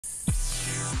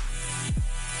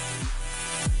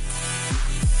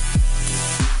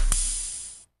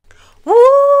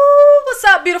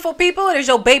beautiful people. It is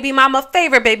your baby mama,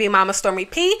 favorite baby mama, Stormy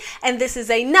P. And this is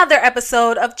another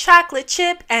episode of Chocolate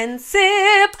Chip and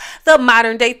Sip, the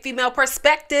modern day female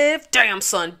perspective. Damn,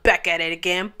 son, back at it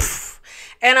again.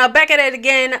 And back at it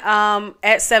again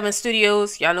at 7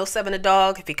 Studios. Y'all know 7 the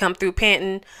dog. If he come through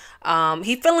panting,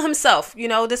 he feeling himself. You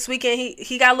know, this weekend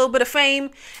he got a little bit of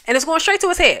fame and it's going straight to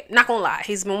his head. Not gonna lie.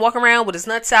 He's been walking around with his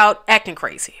nuts out, acting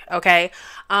crazy. Okay.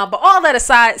 But all that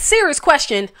aside, serious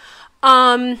question.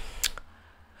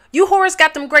 You whores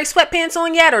got them gray sweatpants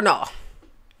on yet or no?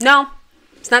 No?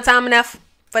 It's not time enough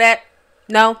for that?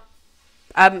 No?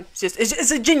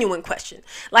 It's a genuine question.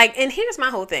 Like, and here's my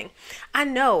whole thing. I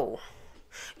know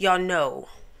y'all know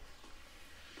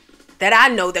that I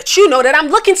know that you know that I'm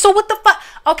looking, so what the fuck?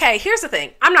 Okay, here's the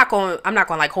thing. I'm not going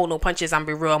like hold no punches. I'm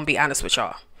be real, I'm be honest with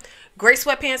y'all. Gray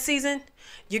sweatpants season,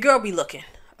 your girl be looking,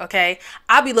 okay?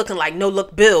 I'll be looking like no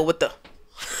look Bill with the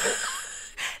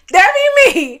that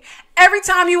be me. Every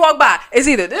time you walk by, it's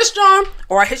either this John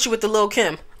or I hit you with the Lil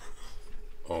Kim.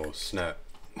 Oh, snap.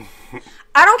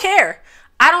 I don't care.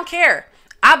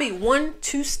 I'll be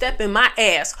 1-2 stepping my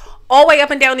ass all the way up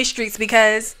and down these streets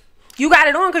because you got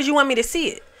it on because you want me to see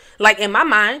it. Like, in my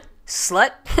mind,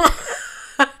 slut.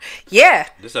 Yeah.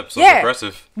 This episode's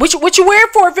impressive. What you wear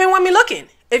it for if you ain't want me looking?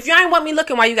 If you ain't want me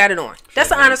looking, why you got it on? That's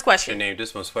the honest question. Should name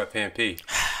this one Sweatpant P.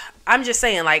 I'm just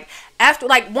saying, like, after,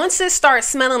 like, once it starts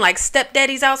smelling like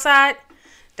stepdaddies outside,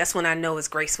 that's when I know it's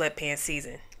gray sweatpants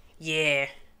season. Yeah.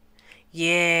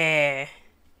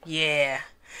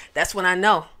 That's when I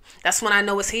know. That's when I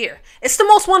know it's here. It's the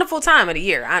most wonderful time of the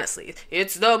year, honestly.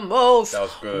 It's the most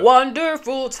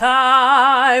wonderful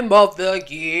time of the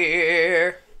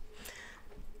year.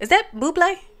 Is that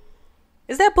Buble?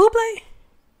 I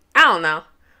don't know.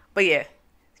 But yeah,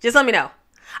 just let me know.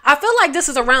 I feel like this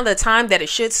is around the time that it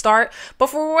should start, but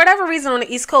for whatever reason on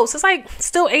the East Coast, it's like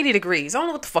still 80 degrees. I don't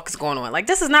know what the fuck is going on. Like,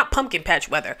 this is not pumpkin patch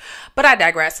weather, but I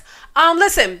digress.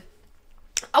 Listen,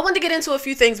 I wanted to get into a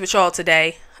few things with y'all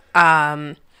today.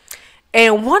 And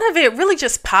one of it really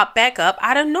just popped back up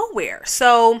out of nowhere.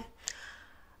 So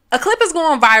a clip is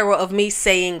going viral of me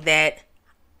saying that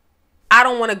I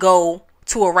don't want to go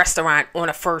to a restaurant on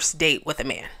a first date with a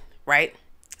man, right?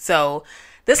 So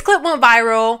this clip went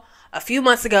viral a few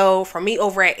months ago from me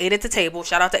over at 8 at the Table.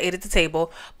 Shout out to 8 at the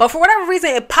Table. But for whatever reason,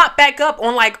 it popped back up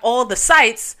on like all the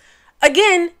sites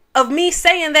again of me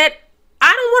saying that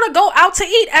I don't want to go out to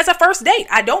eat as a first date.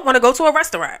 I don't want to go to a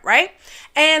restaurant, right?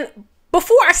 And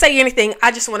before I say anything,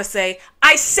 I just want to say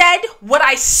I said what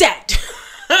I said.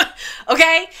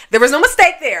 Okay? There was no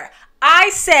mistake there.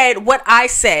 I said what I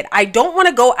said. I don't want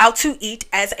to go out to eat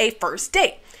as a first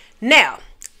date. Now,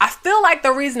 I feel like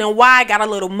the reason why I got a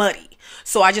little muddy.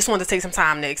 So I just wanted to take some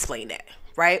time to explain that,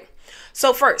 right?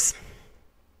 So first,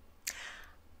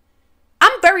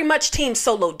 I'm very much team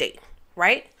solo date,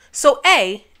 right? So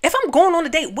if I'm going on a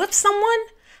date with someone,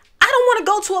 I don't want to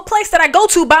go to a place that I go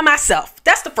to by myself.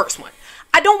 That's the first one.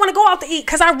 I don't want to go out to eat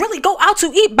because I really go out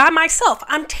to eat by myself.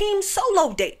 I'm team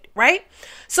solo date, right?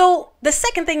 So the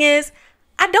second thing is,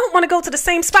 I don't want to go to the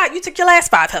same spot you took your last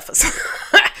 5 heifers.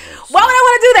 Why would I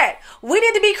want to do that? We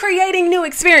need to be creating new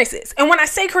experiences. And when I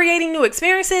say creating new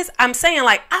experiences, I'm saying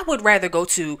like I would rather go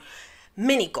to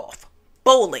mini golf,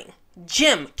 bowling,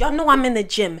 gym. Y'all know I'm in the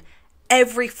gym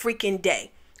every freaking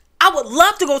day. I would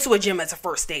love to go to a gym as a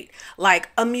first date, like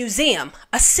a museum,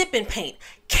 a sip and paint,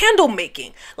 candle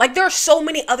making. Like there are so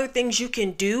many other things you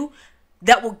can do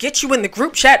that will get you in the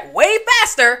group chat way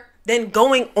faster than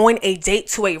going on a date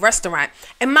to a restaurant.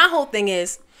 And my whole thing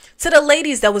is, to the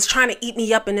ladies that was trying to eat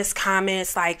me up in this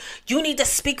comments, like, you need to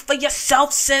speak for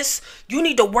yourself, sis. You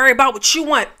need to worry about what you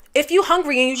want. If you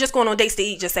hungry and you just going on dates to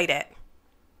eat, just say that.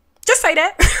 Just say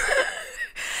that.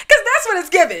 Because that's what it's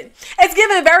given. It's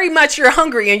given very much you're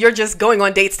hungry and you're just going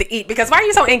on dates to eat. Because why are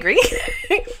you so angry?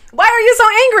 Why are you so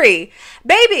angry?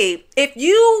 Baby, if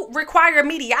you require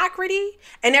mediocrity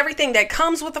and everything that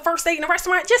comes with the first date in a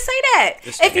restaurant, just say that.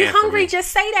 If you're hungry,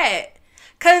 just say that.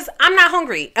 Because I'm not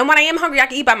hungry. And when I am hungry, I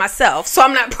can eat by myself. So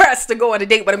I'm not pressed to go on a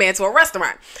date with a man to a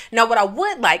restaurant. Now, what I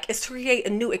would like is to create a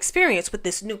new experience with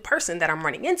this new person that I'm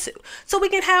running into. So we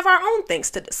can have our own things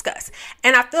to discuss.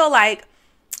 And I feel like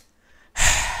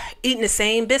eating the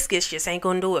same biscuits just ain't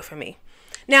going to do it for me.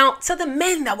 Now, to the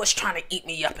men that was trying to eat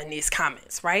me up in these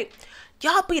comments, right?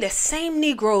 Y'all be the same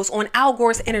Negroes on Al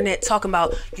Gore's internet talking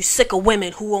about you sick of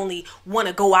women who only want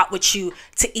to go out with you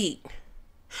to eat.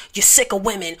 You're sick of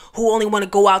women who only want to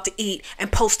go out to eat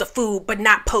and post the food but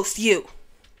not post you.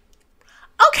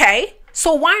 Okay,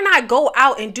 so why not go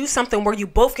out and do something where you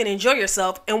both can enjoy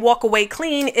yourself and walk away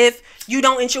clean if you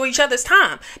don't enjoy each other's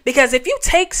time? Because if you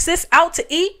take sis out to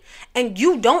eat and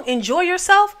you don't enjoy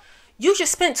yourself, You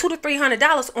just spent $200 to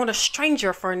 $300 on a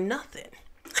stranger for nothing.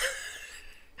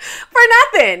 For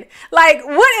nothing. Like,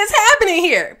 what is happening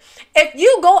here? If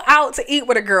you go out to eat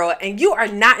with a girl and you are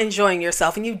not enjoying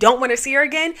yourself and you don't want to see her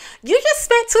again, you just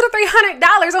spent $200 to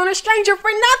 $300 on a stranger for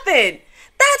nothing.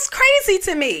 That's crazy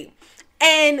to me.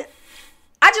 And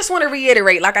I just want to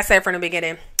reiterate, like I said from the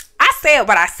beginning, I said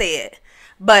what I said,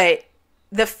 but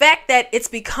the fact that it's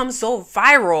become so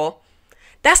viral,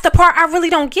 that's the part I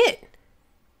really don't get.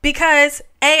 Because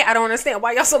I don't understand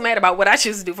why y'all so mad about what I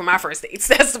choose to do for my first dates.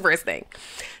 That's the first thing.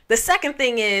 The second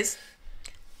thing is,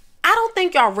 I don't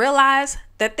think y'all realize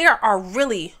that there are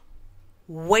really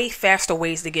way faster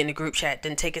ways to get in a group chat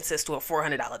than taking sis to a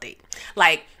 $400 date.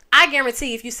 Like, I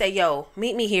guarantee if you say, yo,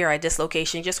 meet me here at this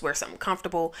location, just wear something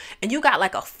comfortable, and you got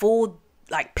like a full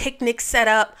like picnic set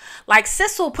up, like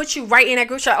sis will put you right in that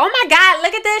group chat. Oh my God,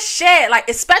 look at this shit. Like,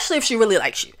 especially if she really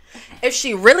likes you. If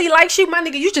she really likes you, my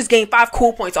nigga, you just gained 5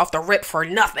 cool points off the rip for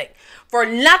nothing. For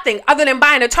nothing other than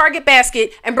buying a Target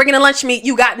basket and bringing a lunch meat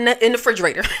you got in the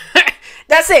refrigerator.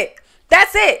 That's it.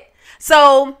 That's it.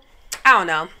 So, I don't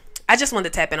know. I just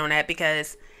wanted to tap in on that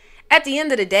because at the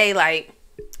end of the day, like,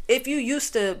 if you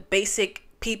used to basic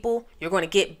people, you're going to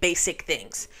get basic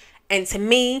things. And to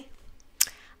me,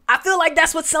 I feel like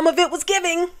that's what some of it was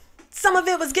giving. Some of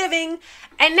it was giving.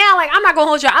 And now, like, I'm not going to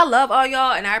hold y'all. I love all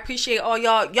y'all and I appreciate all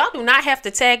y'all. Y'all do not have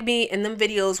to tag me in them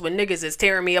videos when niggas is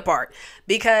tearing me apart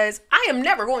because I am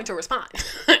never going to respond.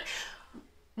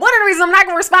 One of the reasons I'm not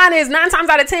going to respond is 9 times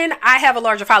out of 10, I have a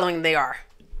larger following than they are.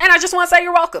 And I just want to say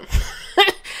you're welcome.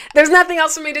 There's nothing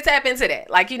else for me to tap into that.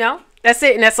 Like, you know, that's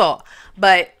it and that's all.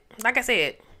 But like I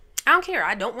said, I don't care.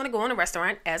 I don't want to go in a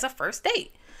restaurant as a first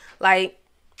date. Like,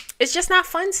 it's just not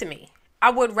fun to me. I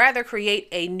would rather create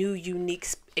a new, unique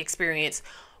experience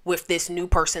with this new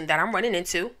person that I'm running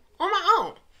into on my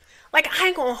own. Like, I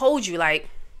ain't gonna hold you, like.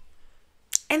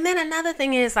 And then another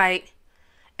thing is, like,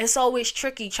 it's always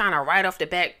tricky trying to right off the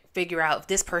bat figure out if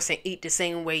this person eat the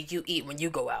same way you eat when you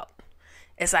go out.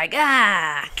 It's like, he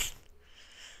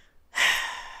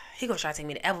gonna try to take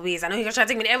me to Applebee's. I know he gonna try to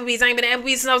take me to Applebee's. I ain't been to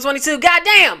Applebee's since I was 22.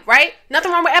 Goddamn, right?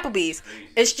 Nothing wrong with Applebee's.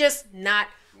 It's just not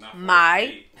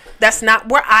that's not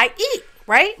where I eat,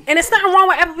 right? And it's nothing wrong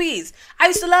with Applebee's. I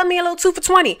used to love me a little 2 for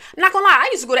 $20. I'm not gonna lie, I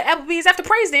used to go to Applebee's after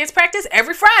praise dance practice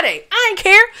every Friday. I ain't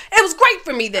care. It was great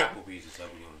for me then.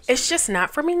 It's just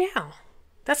not for me now.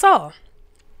 That's all.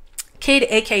 Kid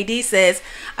AKD says,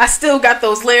 I still got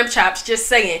those lamb chops, just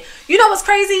saying. You know what's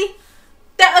crazy?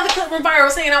 That other clip went viral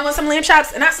saying I want some lamb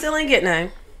chops and I still ain't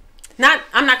getting none.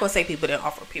 I'm not gonna say people didn't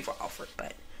offer, people offered,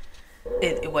 but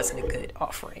it wasn't a good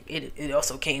offering. It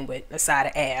also came with a side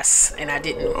of ass, and I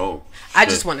didn't. Oh, I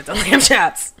just wanted the lamb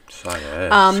chops. Side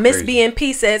of ass. Miss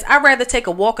BNP says, I'd rather take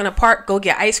a walk in the park, go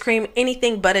get ice cream,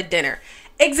 anything but a dinner.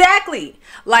 Exactly.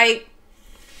 Like,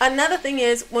 another thing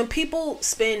is when people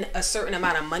spend a certain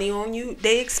amount of money on you,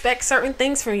 they expect certain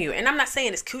things from you. And I'm not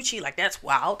saying it's coochie, like that's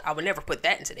wild. I would never put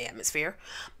that into the atmosphere.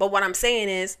 But what I'm saying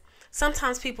is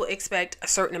sometimes people expect a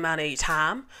certain amount of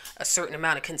time, a certain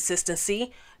amount of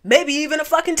consistency, maybe even a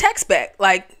fucking text back.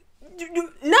 Like,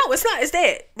 no, it's not. It's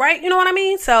dead, right? You know what I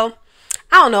mean? So,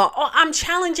 I don't know. I'm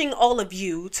challenging all of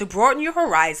you to broaden your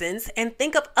horizons and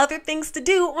think of other things to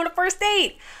do on a first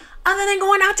date other than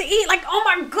going out to eat. Like, oh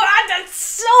my God, that's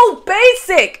so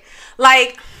basic.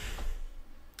 Like,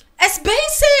 it's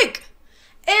basic.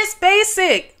 It's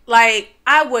basic. Like,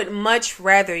 I would much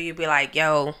rather you be like,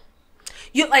 yo,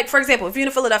 you, like, for example, if you're in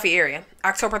the Philadelphia area,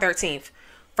 October 13th,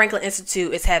 Franklin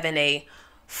Institute is having a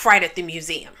Fright at the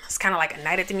Museum. It's kind of like a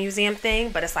night at the museum thing,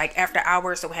 but it's like after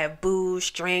hours, so we have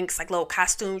booze, drinks, like little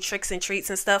costume tricks and treats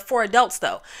and stuff for adults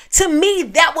though. To me,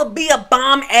 that would be a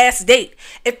bomb ass date.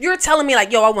 If you're telling me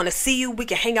like, yo, I want to see you, we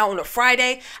can hang out on a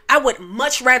Friday, I would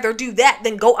much rather do that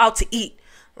than go out to eat.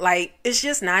 Like, it's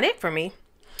just not it for me.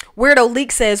 Weirdo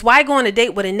Leak says, why go on a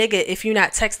date with a nigga if you're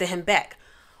not texting him back?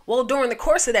 Well, during the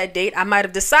course of that date, I might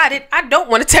have decided I don't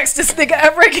want to text this nigga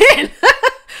ever again.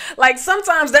 Like,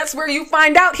 sometimes that's where you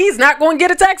find out he's not going to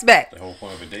get a text back. The whole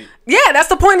point of a date. Yeah, that's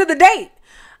the point of the date.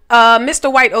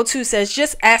 Mr. White 02 says,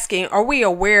 just asking, are we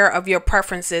aware of your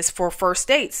preferences for first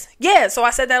dates? Yeah, so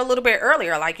I said that a little bit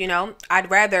earlier. Like, you know,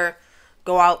 I'd rather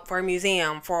go out for a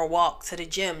museum, for a walk, to the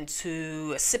gym,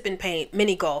 to a sip and paint,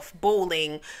 mini golf,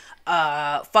 bowling,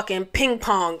 fucking ping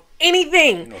pong,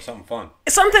 anything. You know, something fun.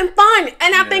 Something fun.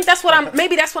 And I think that's what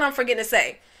maybe that's what I'm forgetting to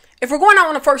say. If we're going out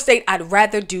on a first date, I'd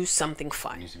rather do something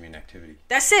fun. It needs to be an activity.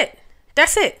 That's it.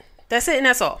 That's it. That's it and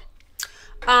that's all.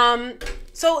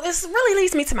 So this really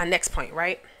leads me to my next point,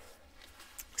 right?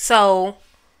 So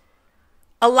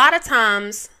a lot of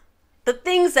times the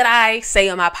things that I say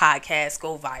on my podcast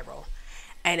go viral.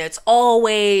 And it's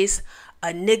always a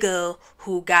nigga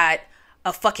who got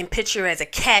a fucking picture as a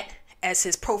cat as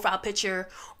his profile picture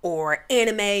or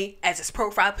anime as his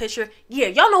profile picture. Yeah,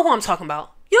 y'all know who I'm talking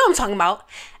about. You know what I'm talking about.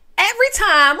 Every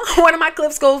time one of my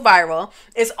clips goes viral,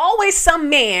 it's always some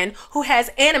man who has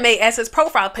anime as his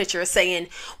profile picture saying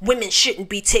women shouldn't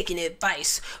be taking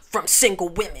advice from single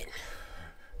women.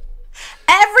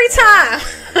 Every time.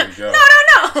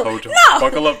 No.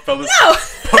 Buckle up, fellas. No.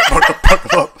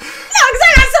 Buckle up. No, because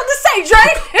I got something to say,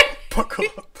 Drake. Buckle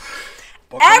up.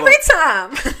 Every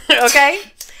time. Okay?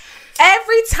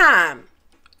 Every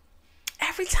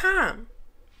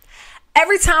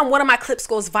time one of my clips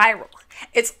goes viral,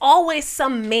 it's always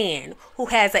some man who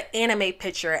has an anime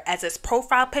picture as his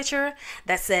profile picture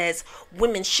that says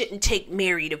women shouldn't take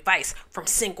married advice from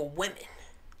single women.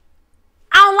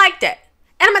 I don't like that.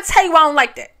 And I'm going to tell you why I don't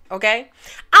like that, okay?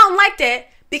 I don't like that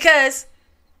because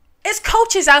it's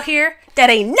coaches out here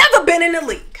that ain't never been in the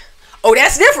league. Oh,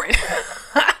 that's different.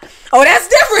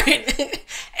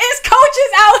 It's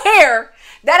coaches out here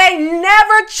that ain't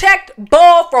never checked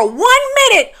ball for 1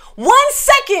 minute, 1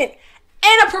 second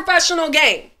in a professional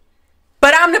game.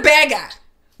 But I'm the bad guy.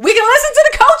 We can listen to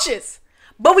the coaches,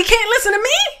 but we can't listen to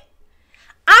me?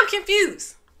 I'm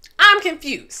confused.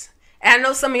 And I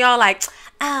know some of y'all like,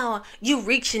 oh, you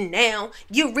reaching now.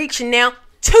 2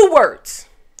 words.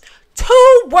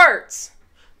 2 words.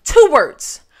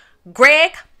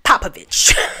 Greg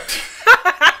Popovich.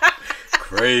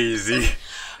 Crazy.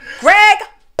 Greg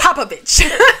Popovich.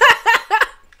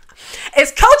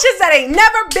 It's coaches that ain't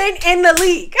never been in the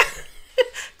league.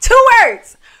 2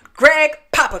 words. Greg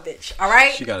Popovich. All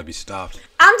right? She got to be stopped.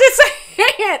 I'm just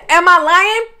saying. Am I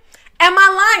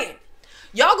lying?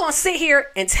 Y'all gonna sit here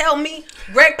and tell me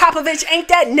Greg Popovich ain't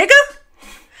that nigga?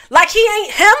 Like he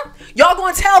ain't him? Y'all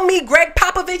gonna tell me Greg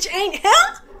Popovich ain't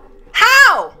him?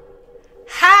 How?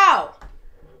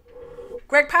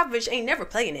 Greg Popovich ain't never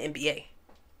played in the NBA.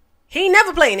 He ain't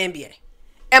never played in the NBA.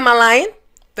 Am I lying?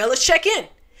 Fellas, check in.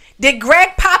 Did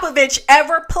Greg Popovich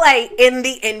ever play in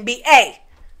the NBA?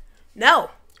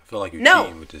 No. I feel like you're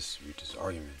cheating with this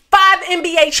argument. 5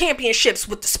 NBA championships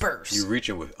with the Spurs. You're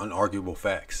reaching with unarguable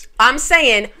facts. I'm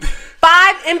saying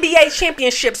 5 NBA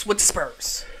championships with the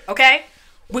Spurs. Okay?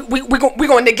 We're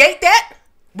going to negate that.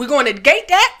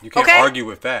 You can't argue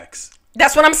with facts.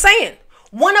 That's what I'm saying.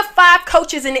 1 of 5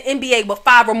 coaches in the NBA with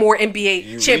 5 or more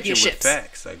NBA championships. With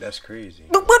facts. Like, that's crazy.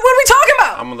 But what are we talking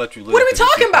about? I'm going to let you live. What are we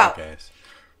talking about?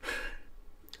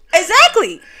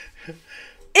 Exactly.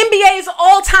 NBA is an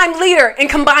all-time leader in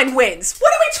combined wins.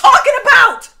 What are we talking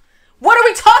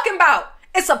about?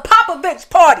 It's a Popovich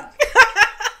party.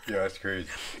 Yeah, that's crazy.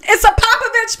 It's a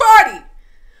Popovich party.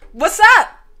 What's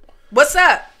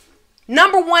up?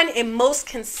 Number 1 in most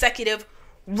consecutive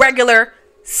regular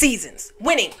seasons.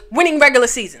 Winning regular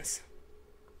seasons.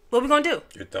 What we gonna do?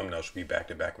 Your thumbnail should be back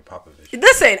to back with Popovich.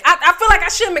 Listen, I feel like I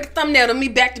should make a thumbnail of me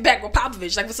back to back with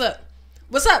Popovich. Like, what's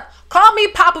up? Call me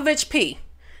Popovich P.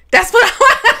 That's what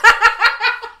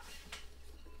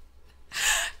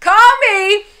Call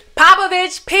me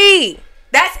Popovich P.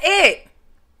 That's it.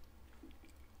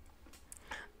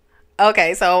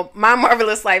 Okay, so My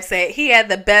Marvelous Life said he had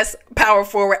the best power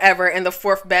forward ever and the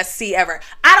 4th best C ever.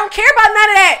 I don't care about none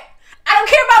of that.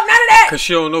 Because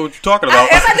she don't know what you're talking about.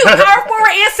 Yes, I do. Power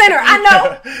forward and center. I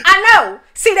know.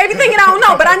 See, they be thinking I don't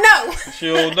know, but I know. She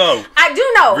don't know. I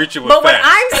do know. Reaching with but facts.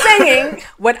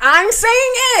 what I'm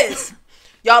saying is,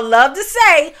 y'all love to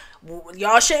say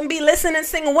y'all shouldn't be listening to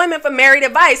single women for married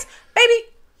advice. Baby,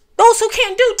 those who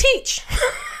can't do, teach.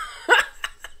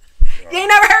 You ain't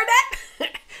never heard that?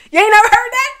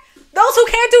 Those who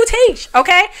can't do, teach.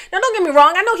 Okay? Now, don't get me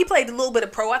wrong. I know he played a little bit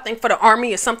of pro, I think, for the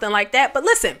Army or something like that. But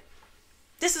listen,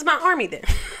 this is my Army then.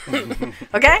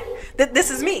 Okay? This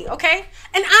is me. Okay?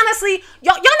 And honestly,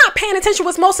 y'all not paying attention to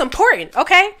what's most important.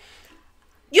 Okay?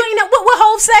 You ain't know what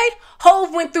Hov say?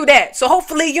 Hov went through that. So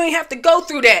hopefully you ain't have to go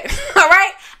through that. All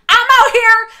right? I'm out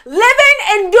here living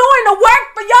and doing the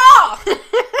work for y'all.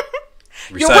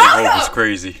 Reciting Hov is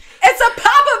crazy. It's a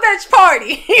Popovich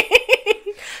party.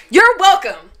 You're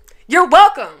welcome.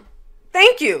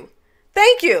 Thank you.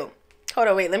 Hold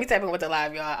on, wait. Let me type in with the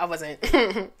live, y'all. I wasn't.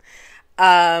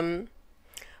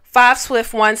 5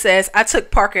 Swift 1 says, I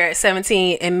took Parker at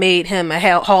 17 and made him a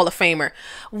Hall of Famer.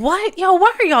 What? Yo,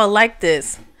 why are y'all like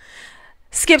this?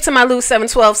 Skip to my Lou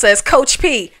 712 says, Coach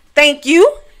P, thank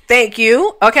you.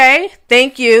 Okay?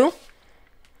 Thank you.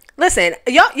 Listen,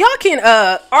 y'all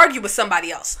can argue with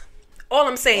somebody else. All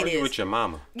I'm saying is... Argue with your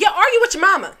mama. Yeah, argue with your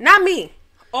mama, not me.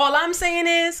 All I'm saying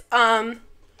is,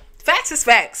 facts is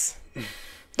facts.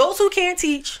 Those who can't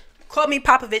teach, call me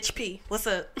Popovich P. What's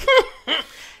up?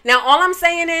 Now, all I'm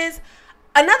saying is,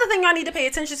 Another thing y'all need to pay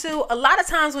attention to, a lot of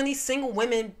times when these single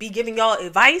women be giving y'all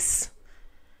advice,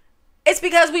 it's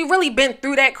because we really been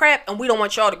through that crap and we don't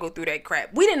want y'all to go through that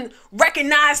crap. We didn't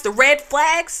recognize the red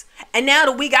flags, and now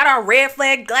that we got our red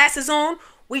flag glasses on,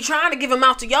 we trying to give them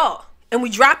out to y'all. And we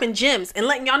dropping gems and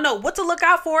letting y'all know what to look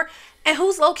out for and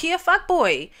who's low-key a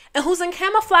fuckboy and who's in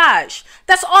camouflage.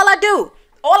 That's all I do.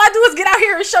 All I do is get out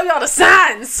here and show y'all the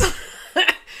signs.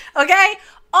 Okay?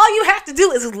 All you have to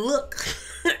do is look.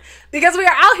 Because we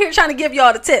are out here trying to give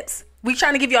y'all the tips. We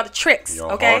trying to give y'all the tricks.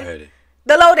 Y'all okay? hard-headed.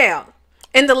 The lowdown.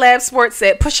 In the Lab Sports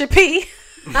said, Pusha P.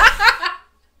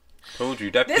 Told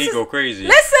you, that P go crazy.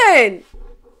 Listen.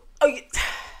 Oh,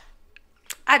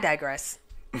 I digress.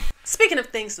 Speaking of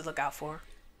things to look out for,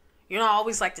 you know, I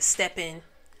always like to step in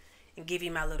and give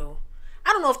you my little,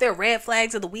 I don't know if they're red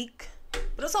flags of the week,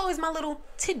 but it's always my little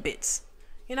tidbits,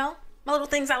 you know, my little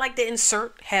things I like to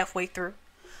insert halfway through.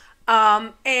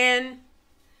 And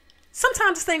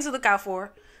sometimes it's things to look out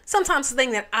for. Sometimes it's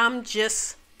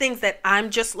things that I'm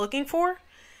just looking for.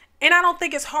 And I don't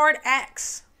think it's hard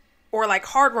acts or like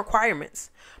hard requirements.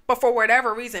 But for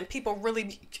whatever reason, people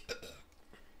really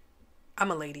I'm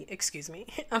a lady, excuse me.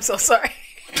 I'm so sorry.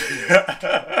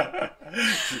 Man.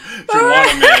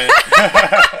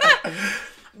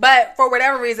 But for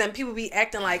whatever reason, people be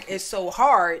acting like it's so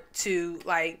hard to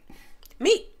like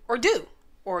meet or do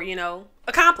or, you know,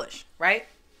 accomplish, right?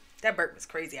 That burp was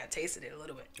crazy. I tasted it a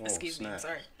little bit. Excuse me. I'm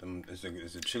sorry. It's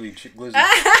a chili glizzy.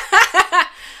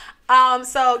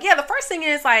 So yeah, the first thing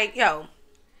is like, yo,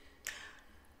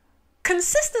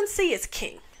 consistency is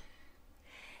king.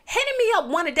 Hitting me up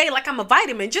one a day like I'm a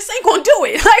vitamin just ain't gonna do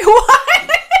it. Like what?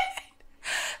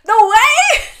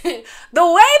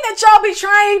 the way that y'all be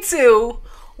trying to,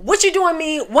 what you doing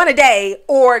me one a day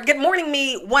or good morning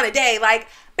me one a day, like,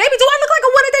 baby, do I look like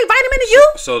a one a day vitamin to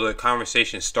you? So the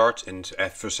conversation starts and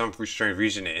for some strange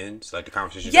reason it ends? Like the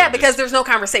conversation. Yeah, because there's no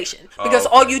conversation. Because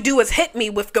all you do is hit me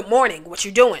with good morning, what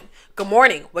you doing? Good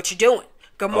morning, what you doing?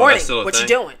 Good morning, what you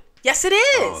doing? Yes, it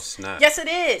is. Oh, snap. Yes, it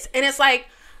is. And it's like,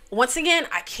 once again,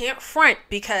 I can't front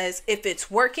because if it's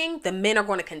working, the men are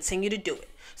going to continue to do it.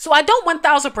 So I don't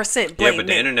 1000% blame Yeah, but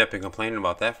the men. internet been complaining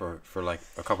about that for like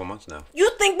a couple months now.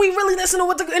 You think we really listen to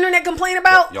what the internet complain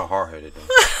about? Y'all hard-headed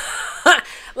though.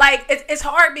 Like, it's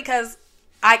hard because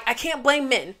I can't blame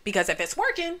men because if it's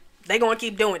working, they going to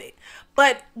keep doing it.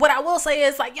 But what I will say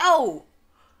is like, yo,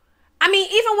 I mean,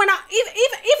 even when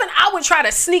even I would try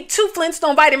to sneak 2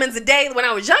 Flintstone vitamins a day when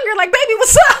I was younger. Like, baby,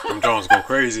 what's up? Them Jones go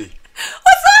crazy.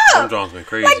 What's up? Them Jones been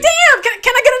crazy. Like, damn, can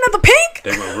I get another pink?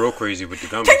 They went real crazy with the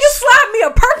gummies. Can you slide me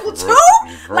a purple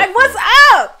too? Like, what's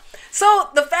up? So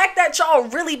the fact that y'all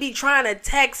really be trying to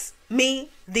text me,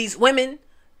 these women,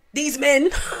 these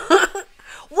men,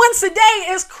 once a day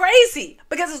is crazy.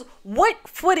 Because what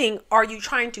footing are you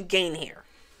trying to gain here?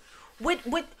 With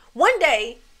one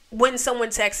day when someone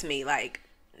texts me like,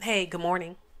 hey, good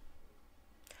morning.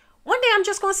 One day I'm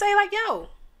just gonna say like, yo,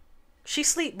 she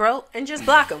sleep, bro, and just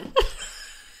block them.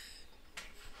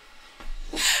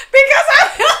 Because I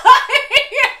feel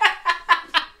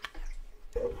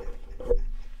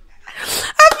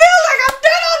like I've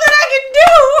done all that I can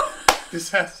do. This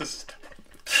has to stop.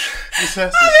 This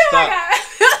has to stop.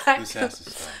 This has to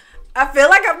stop. I feel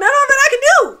like I've done all that I can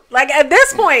do. Like at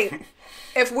this point,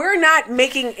 if we're not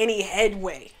making any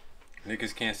headway,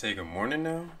 niggas can't say good morning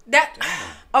now.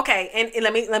 Okay, and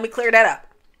let me clear that up.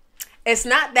 It's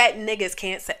not that niggas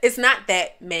can't say. It's not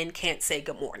that men can't say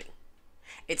good morning.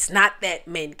 It's not that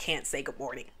men can't say good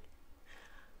morning.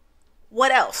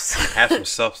 What else? Have some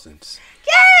substance.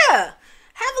 Yeah,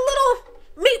 have a little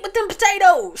meat with them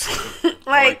potatoes.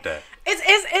 I like that.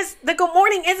 It's the good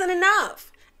morning isn't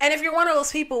enough. And if you're one of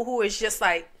those people who is just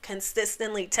like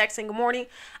consistently texting good morning,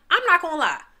 I'm not gonna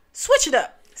lie. Switch it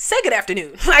up. Say good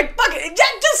afternoon. Like, fuck it.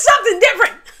 Just do something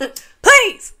different.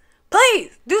 Please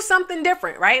do something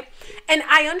different, right? And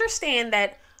I understand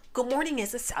that good morning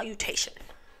is a salutation.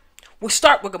 We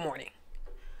start with good morning.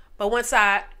 But once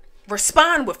I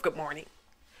respond with good morning,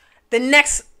 the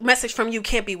next message from you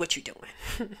can't be what you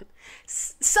doing.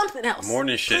 Something else.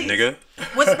 Morning shit, please. nigga.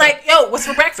 What's like, yo, what's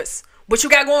for breakfast? What you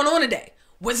got going on today?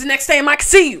 When's the next time I can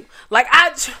see you? Like,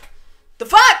 the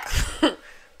fuck?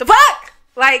 The fuck?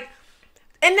 Like,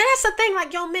 and that's the thing,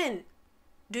 like, yo, men,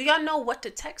 do y'all know what to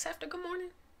text after good morning?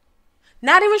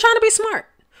 Not even trying to be smart.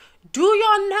 Do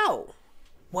y'all know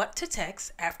what to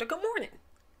text after good morning?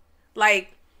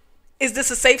 Like, is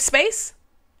this a safe space?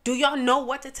 Do y'all know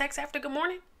what to text after good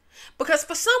morning? Because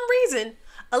for some reason,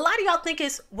 a lot of y'all think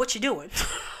it's what you doing.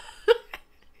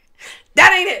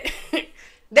 That ain't it.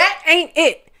 That ain't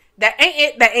it. That ain't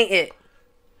it. That ain't it.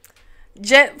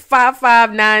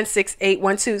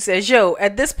 Jet559681 says, yo,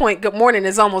 at this point, good morning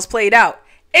is almost played out.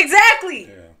 Exactly.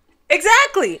 Yeah.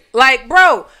 Exactly. Like,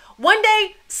 bro, one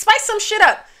day, spice some shit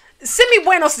up. Send me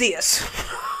buenos dias.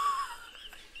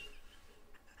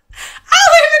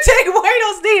 I'll even take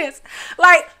buenos dias.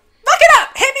 Like, fuck it up.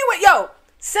 Hit me with, yo,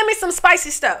 send me some spicy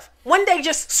stuff. One day,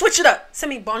 just switch it up.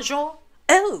 Send me bonjour.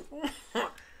 Oh.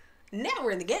 Now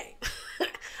we're in the game.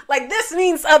 Like, this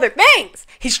means other things.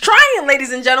 He's trying,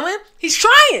 ladies and gentlemen. He's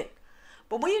trying.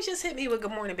 But when you just hit me with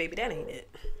good morning, baby, that ain't it.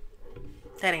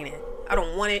 That ain't it. I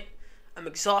don't want it. I'm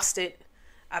exhausted.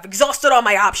 I've exhausted all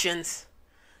my options.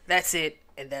 That's it.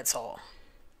 And that's all.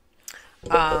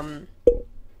 Hold on.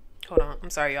 I'm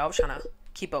sorry, y'all. I was trying to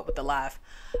keep up with the live.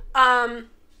 Yeah,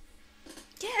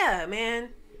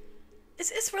 man.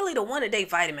 It's really the one-a-day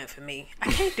vitamin for me.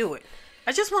 I can't do it.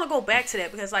 I just want to go back to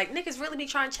that because, like, niggas really be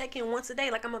trying to check in once a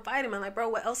day. Like, I'm a vitamin. Like, bro,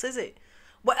 what else is it?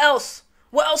 What else?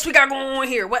 What else we got going on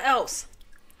here? What else?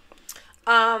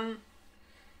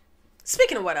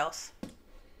 Speaking of what else,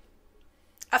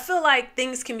 I feel like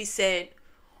things can be said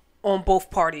on both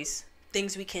parties.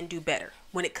 Things we can do better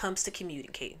when it comes to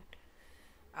communicating.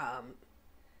 A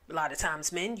lot of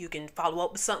times, men, you can follow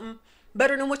up with something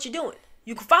better than what you're doing.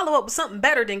 You can follow up with something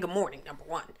better than good morning, number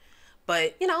one.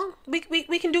 But, you know, we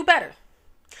can do better.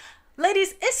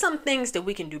 Ladies, it's some things that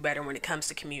we can do better when it comes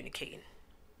to communicating.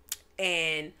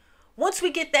 And once we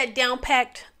get that down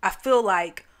packed, I feel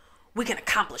like we can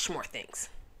accomplish more things.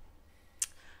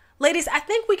 Ladies, I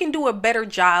think we can do a better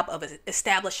job of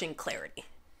establishing clarity.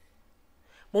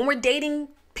 When we're dating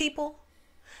people,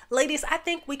 ladies, I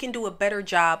think we can do a better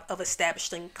job of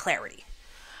establishing clarity.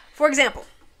 For example,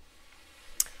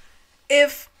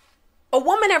 if a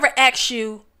woman ever asks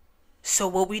you, so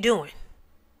what we doing?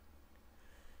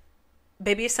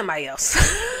 Baby, it's somebody else.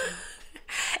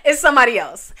 It's somebody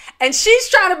else. And she's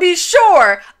trying to be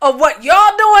sure of what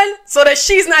y'all doing so that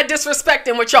she's not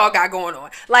disrespecting what y'all got going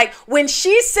on. Like, when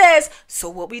she says, so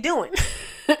what we doing?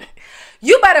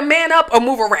 You better man up or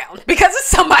move around because it's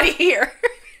somebody here.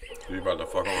 You about to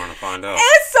fuck around and find out.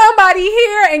 It's somebody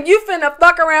here and you finna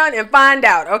fuck around and find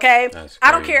out, okay?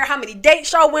 I don't care how many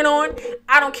dates y'all went on.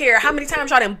 I don't care how many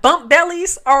times y'all done bump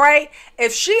bellies, all right?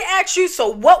 If she asks you, so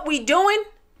what we doing?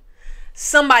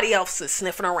 Somebody else is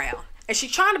sniffing around. And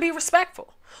she's trying to be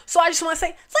respectful. So I just want to say,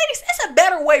 ladies, it's a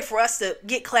better way for us to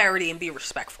get clarity and be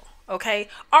respectful, okay?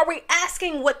 Are we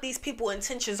asking what these people's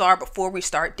intentions are before we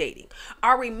start dating?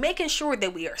 Are we making sure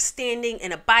that we are standing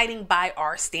and abiding by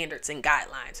our standards and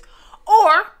guidelines?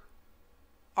 Or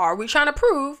are we trying to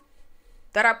prove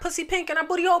that our pussy pink and our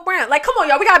booty hole brown? Like, come on,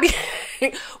 y'all. We gotta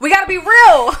be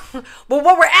real with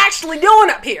what we're actually doing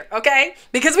up here, okay?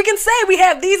 Because we can say we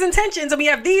have these intentions and we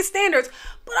have these standards,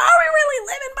 but are we really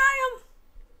living by them?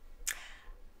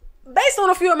 Based on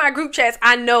a few of my group chats,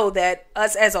 I know that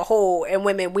us as a whole and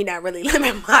women, we not really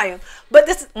living by them. But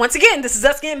this, once again, this is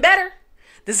us getting better.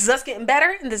 This is us getting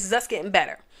better, and this is us getting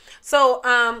better. So,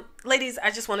 ladies,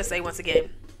 I just want to say once again,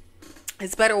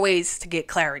 it's better ways to get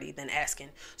clarity than asking,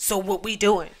 so what we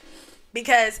doing?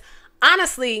 Because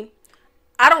honestly,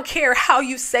 I don't care how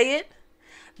you say it.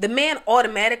 The man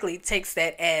automatically takes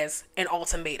that as an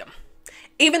ultimatum.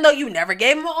 Even though you never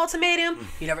gave him an ultimatum,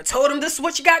 you never told him this is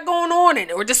what you got going on,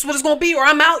 or this is what it's going to be, or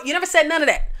I'm out. You never said none of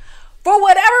that. For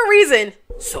whatever reason,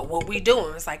 so what we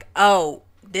doing? It's like, oh,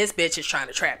 this bitch is trying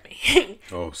to trap me.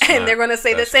 Oh, and they're going to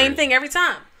say the same thing every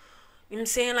time. You know what I'm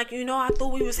saying? Like, you know, I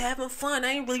thought we was having fun.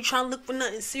 I ain't really trying to look for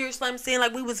nothing serious. Like, I'm saying,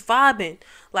 like, we was vibing.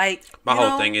 Like, my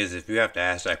whole thing is, if you have to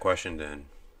ask that question, then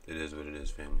it is what it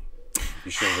is, family.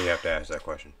 You shouldn't really have to ask that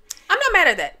question. I'm not mad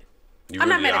at that. I'm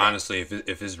not mad at that. Honestly,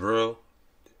 if it's real,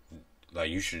 like,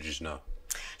 you should just know.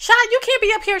 Sean, you can't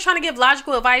be up here trying to give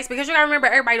logical advice because you gotta remember,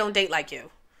 everybody don't date like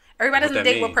you. Everybody doesn't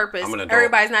date with purpose.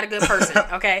 Everybody's not a good person,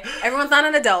 okay? Everyone's not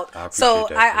an adult. So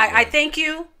I thank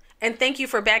you. And thank you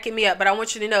for backing me up. But I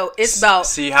want you to know it's about...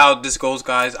 See how this goes,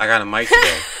 guys? I got a mic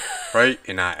today, right?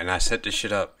 And I set this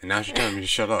shit up. And now she's telling me to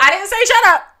shut up. I didn't say shut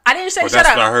up. I didn't say shut up.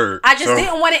 That's what I heard. I just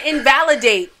didn't want to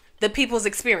invalidate the people's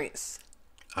experience.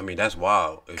 I mean, that's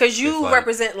wild. Because you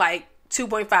represent like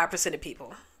 2.5% of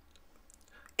people.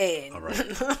 And... All right.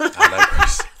 I like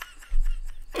this.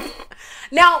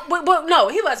 Now, but no,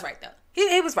 he was right, though.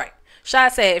 He was right.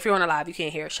 Shad said, if you're on a live, you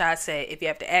can't hear. Shad said, if you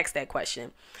have to ask that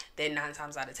question, then 9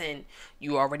 times out of 10,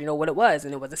 you already know what it was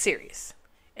and it wasn't serious.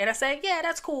 And I said, yeah,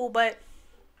 that's cool, but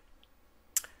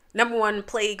number one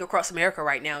plague across America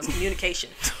right now is communication.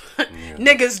 Yeah.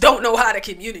 Niggas don't know how to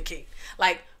communicate.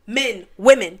 Like men,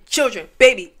 women, children,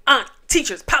 baby, aunt,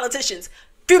 teachers, politicians,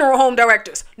 funeral home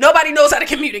directors. Nobody knows how to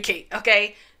communicate,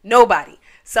 okay? Nobody.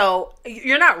 So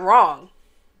you're not wrong.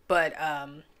 But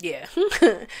Yeah.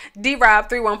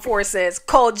 D-Rob314 says,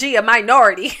 call G a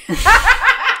minority.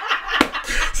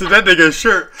 So that nigga's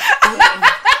shirt.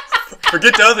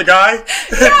 Forget the other guy.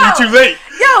 You're too late.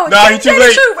 Yo, nah, you too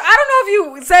late. Truth. I don't know if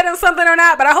you said him something or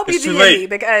not, but I hope it's you too did late.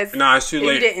 because nah, it's too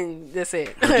late. If you didn't, that's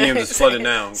it. The DMs is flooded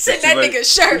now. Send that nigga's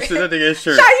shirt. Send that nigga's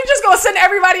shirt. Shy, you just gonna send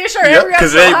everybody a shirt every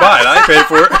because they ain't buying. I ain't paying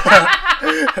for it.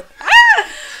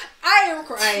 I am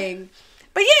crying.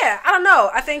 But yeah, I don't know.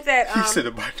 I think that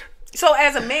so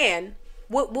as a man,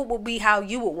 what would be how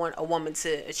you would want a woman to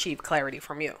achieve clarity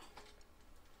from you?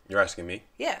 You're asking me?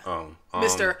 Yeah.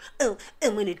 Mr.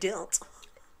 I'm an adult.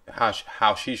 How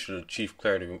she should achieve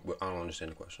clarity? I don't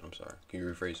understand the question. I'm sorry. Can you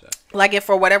rephrase that? Like if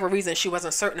for whatever reason she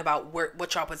wasn't certain about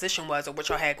what your position was or what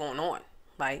y'all had going on.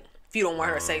 Like if you don't want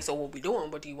her to say, so what we doing?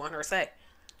 What do you want her to say?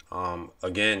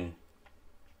 Again,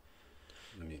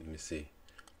 let me see.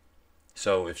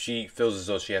 So if she feels as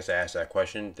though she has to ask that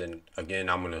question, then again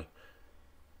I'm gonna.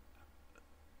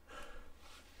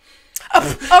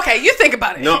 Okay, you think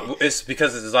about it. No, it's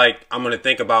because it's like I'm gonna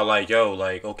think about like, yo,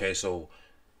 like, okay, so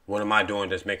what am I doing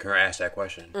that's making her ask that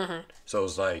question? Mm-hmm. So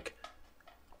it's like,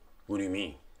 what do you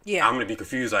mean? Yeah, I'm gonna be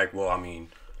confused. Like, well, I mean,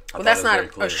 that's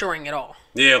not assuring at all.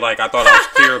 Yeah, like I thought I was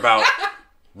clear about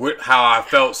how I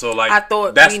felt. So like, I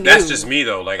thought that's just me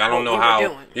though. Like I don't know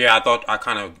how. Yeah, I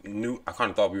kind of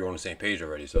thought we were on the same page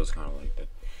already. So it's kind of like that.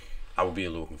 I would be a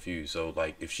little confused. So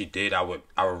like, if she did, I would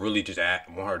really just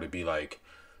want her to be like.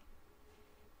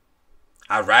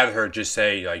 I'd rather her just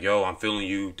say like, "Yo, I'm feeling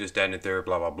you, this, that, and the third,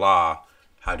 blah, blah, blah.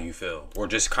 How do you feel?" Or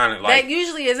just kind of like that.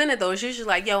 Usually isn't it though? It's usually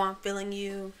like, "Yo, I'm feeling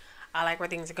you. I like where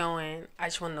things are going. I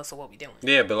just want to know so what we doing."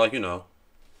 Yeah, but like I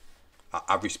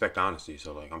respect honesty,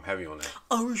 so like I'm heavy on that.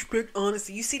 I respect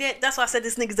honesty. You see that? That's why I said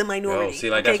this nigga's a minority. Yo, see,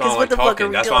 like that's why I'm like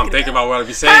talking. That's why I'm thinking about what I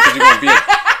be saying because you're gonna be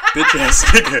a bitch ass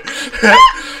nigga.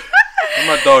 Where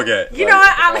my dog at? You know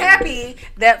what? I'm happy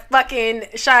that fucking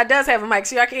Shy does have a mic,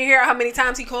 so y'all can hear how many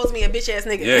times he calls me a bitch ass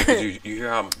nigga. Yeah, because you hear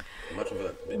how much of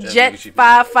a bitch ass Jet nigga she be.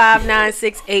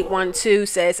 5596812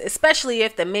 says, especially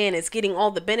if the man is getting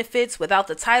all the benefits without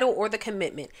the title or the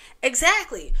commitment.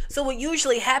 Exactly. So what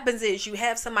usually happens is you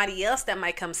have somebody else that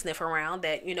might come sniff around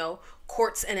that,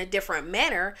 courts in a different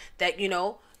manner that,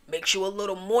 makes you a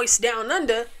little moist down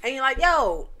under. And you're like,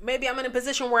 yo, maybe I'm in a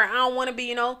position where I don't want to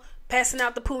be, passing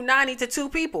out the Punani to two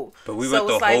people. But we went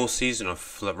the whole season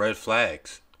of red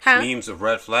flags. Memes of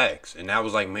red flags. And that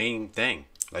was like main thing.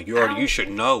 Like you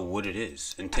should know what it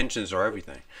is. Intentions are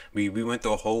everything. We went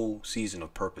through a whole season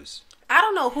of purpose. I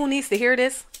don't know who needs to hear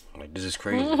this. Like this is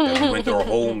crazy. That we went through a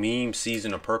whole meme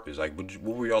season of purpose. Like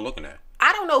what were y'all looking at?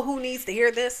 I don't know who needs to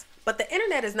hear this, but the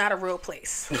internet is not a real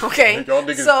place. Okay?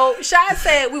 So Shad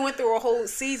said we went through a whole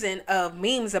season of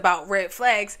memes about red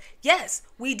flags. Yes,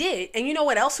 we did. And you know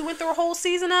what else we went through a whole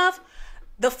season of?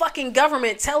 The fucking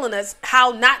government telling us how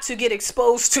not to get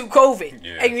exposed to COVID.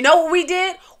 Yeah. And you know what we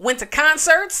did? Went to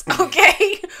concerts,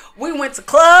 okay? We went to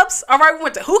clubs, all right? We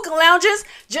went to hookah lounges,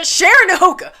 just sharing the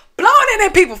hookah, blowing it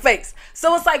in people's face.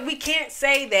 So it's like we can't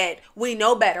say that we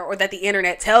know better or that the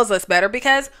internet tells us better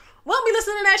because we don't be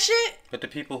listening to that shit. But the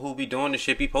people who be doing the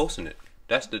shit be posting it.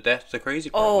 That's the crazy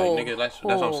part. Like, nigga, that's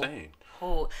what I'm saying.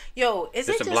 Yo, is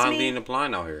it just me? It's the blind leading the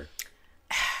blind out here.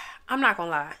 I'm not gonna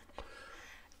lie.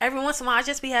 Every once in a while, I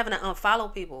just be having to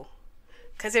unfollow people.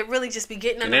 Because it really just be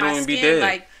getting under my skin.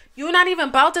 Like, you're not even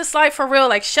about this life for real.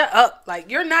 Like, shut up. Like,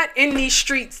 you're not in these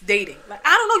streets dating. Like,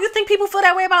 I don't know. You think people feel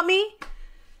that way about me?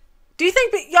 Do you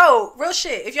think, yo, real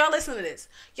shit, if y'all listen to this,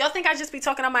 y'all think I just be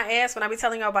talking on my ass when I be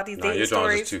telling y'all about these dating stories? Your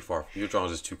drawings is too far. Your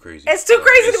drawings is too crazy. It's too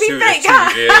crazy to be fake,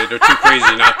 huh? Yeah, they're too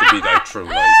crazy not to be, like, true.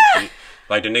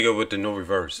 Like the nigga with the no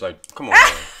reverse. Like, come on, man.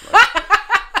 Like.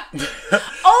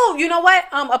 Oh, you know what?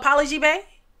 Apology Bay?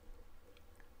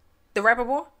 The rapper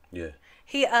boy? Yeah.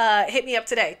 He hit me up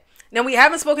today. Now, we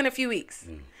haven't spoken in a few weeks.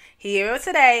 He hit me up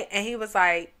today, and he was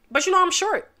like, but I'm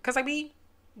short. Because, I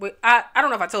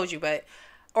don't know if I told you, but...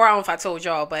 Or I don't know if I told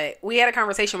y'all, but we had a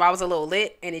conversation where I was a little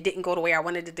lit and it didn't go the way I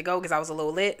wanted it to go because I was a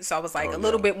little lit. So I was like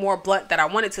little bit more blunt that I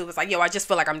wanted to. It was like, yo, I just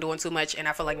feel like I'm doing too much and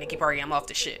I feel like Nicki Party, I'm off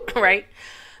the shit. Right?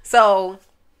 So,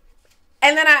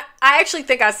 and then I actually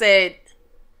think I said,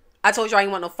 I told you I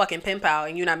ain't want no fucking pen pal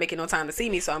and you're not making no time to see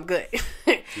me, so I'm good.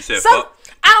 You said fuck?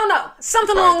 I don't know.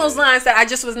 Something along those lines that I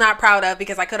just was not proud of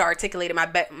because I could have articulated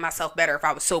myself better if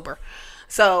I was sober.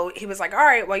 So he was like, all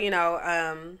right,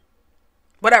 well,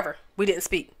 whatever. We didn't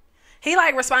speak. He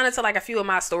like responded to like a few of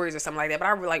my stories or something like that, but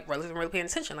I wasn't really paying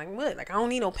attention. Like what? Like I don't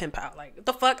need no pen pal. Like what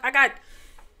the fuck? I got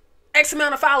X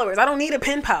amount of followers. I don't need a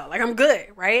pen pal. Like I'm good,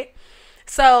 right?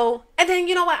 So, and then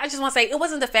you know what? I just want to say it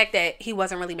wasn't the fact that he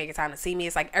wasn't really making time to see me.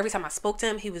 It's like every time I spoke to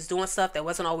him, he was doing stuff that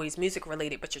wasn't always music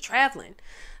related, but you're traveling.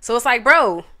 So it's like,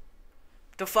 bro,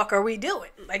 the fuck are we doing?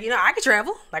 Like, I could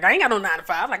travel. Like, I ain't got no 9 to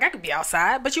 5. Like, I could be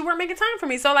outside, but you weren't making time for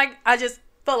me. So, like, I just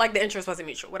felt like the interest wasn't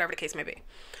mutual, whatever the case may be.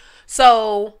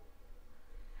 So,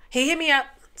 he hit me up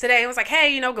today and was like,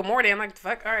 hey, good morning. I'm like,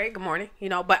 fuck, all right, good morning.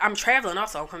 But I'm traveling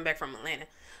also. I'm coming back from Atlanta.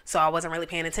 So, I wasn't really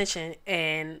paying attention.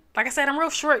 And, like I said, I'm real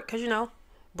short because,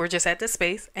 we're just at this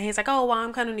space. And he's like, oh, well,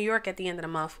 I'm coming to New York at the end of the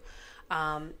month.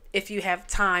 If you have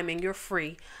time and you're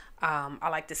free, I'd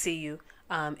like to see you.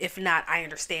 If not, I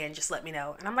understand. Just let me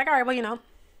know. And I'm like, all right, well,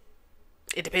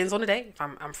 it depends on the day. If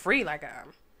I'm free, like,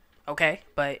 okay,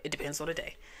 but it depends on the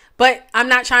day. But I'm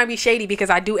not trying to be shady because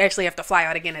I do actually have to fly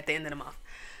out again at the end of the month.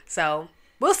 So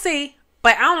we'll see.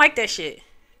 But I don't like that shit.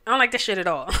 I don't like that shit at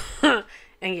all.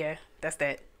 And yeah, that's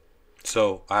that.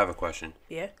 So I have a question.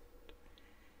 Yeah.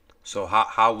 So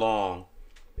how long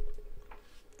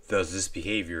does this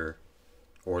behavior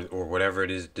or whatever it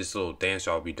is, this little dance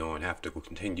y'all be doing, have to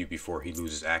continue before he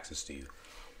loses access to you?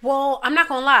 Well, I'm not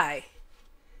gonna lie.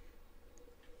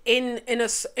 In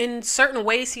certain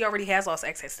ways, he already has lost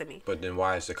access to me. But then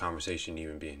why is the conversation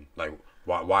even being like?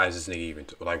 Why is this nigga even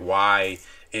like? Why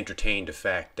entertain the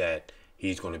fact that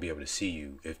he's going to be able to see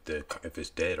you if it's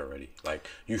dead already? Like,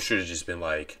 you should have just been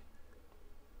like,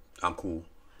 I'm cool.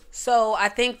 So I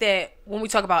think that when we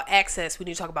talk about access, we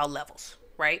need to talk about levels.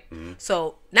 Right? Mm-hmm.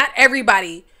 So not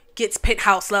everybody gets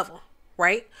penthouse level,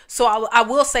 right? So I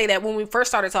will say that when we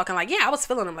first started talking, like, yeah, I was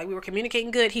feeling him. Like, we were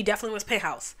communicating good. He definitely was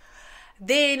penthouse.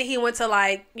 Then he went to,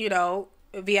 like,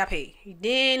 VIP.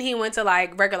 Then he went to,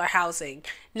 like, regular housing.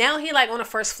 Now he, like, on the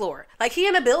first floor. Like, he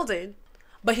in a building,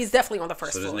 but he's definitely on the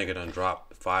first floor. So this nigga done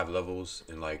dropped 5 levels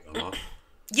in, like, a month?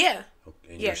 Yeah.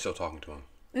 And you're still talking to him?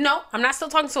 No, I'm not still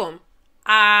talking to him.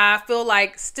 I feel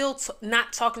like still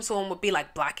not talking to him would be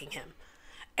like blocking him.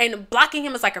 And blocking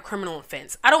him is like a criminal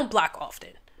offense. I don't block often.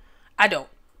 I don't.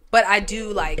 But I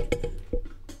do, like,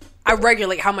 I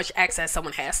regulate how much access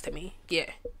someone has to me. Yeah,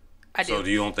 I do. So do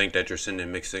you don't think that you're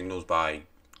sending mixed signals by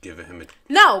giving him a...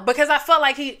 No, because I felt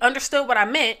like he understood what I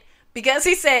meant. Because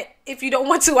he said, if you don't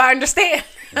want to, I understand.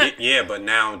 Yeah, but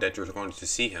now that you're going to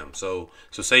see him. So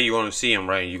say you're going to see him,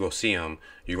 right? And you go see him.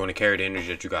 You're going to carry the energy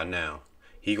that you got now.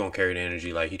 He going to carry the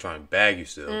energy like he trying to bag you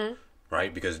still.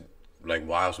 Right? Because... like,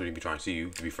 why else would he be trying to see you?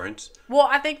 To be friends? Well,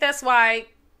 I think that's why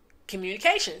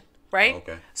communication, right?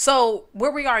 Okay. So,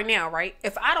 where we are now, right?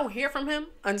 If I don't hear from him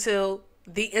until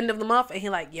the end of the month and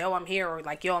he like, yo, I'm here, or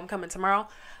like, yo, I'm coming tomorrow,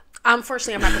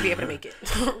 unfortunately, I'm not going to be able to make it.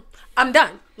 I'm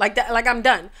done. Like that. Like, I'm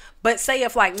done. But say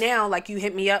if, like, now, like, you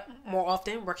hit me up more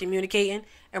often, we're communicating,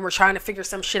 and we're trying to figure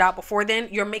some shit out before then,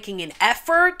 you're making an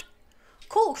effort.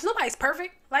 Cool, because nobody's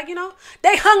perfect. Like,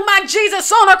 they hung my Jesus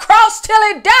on a cross till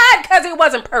he died because it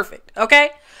wasn't perfect, okay?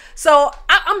 So,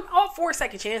 I'm all for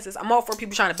second chances. I'm all for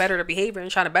people trying to better their behavior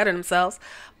and trying to better themselves.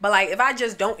 But, like, if I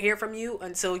just don't hear from you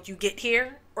until you get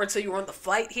here or until you're on the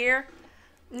flight here,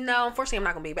 no, unfortunately, I'm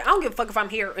not going to be. But I don't give a fuck if I'm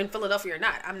here in Philadelphia or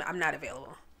not. I'm not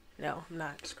available. No, I'm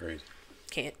not. It's crazy.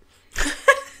 Can't.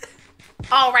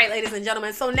 All right, ladies and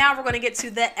gentlemen. So now we're going to get to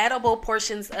the edible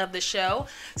portions of the show.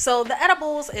 So the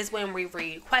edibles is when we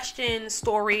read questions,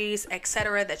 stories,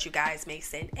 etc. that you guys may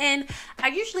send in. I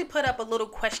usually put up a little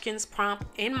questions prompt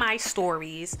in my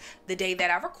stories the day that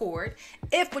I record.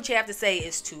 If what you have to say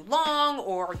is too long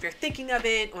or if you're thinking of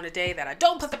it on a day that I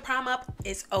don't put the prompt up,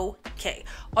 it's okay.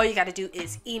 All you got to do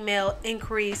is email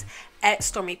inquiries at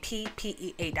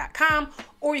stormyppea.com,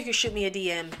 or you can shoot me a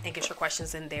DM and get your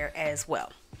questions in there as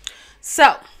well.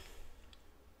 So,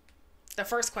 the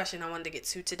first question I wanted to get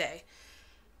to today.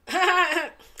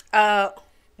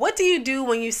 What do you do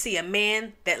when you see a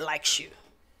man that likes you?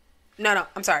 No,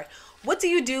 I'm sorry. What do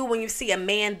you do when you see a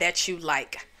man that you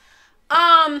like?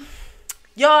 Y'all,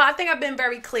 I think I've been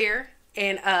very clear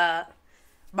in my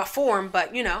form,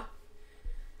 but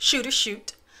shoot is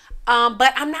shoot.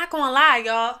 But I'm not gonna lie,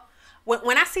 y'all.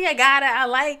 When I see a guy that I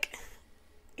like,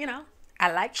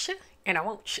 I like you. And I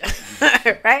won't,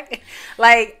 right?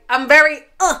 Like, I'm very,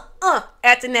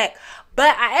 at the neck.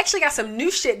 But I actually got some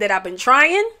new shit that I've been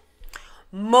trying.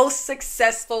 Most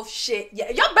successful shit.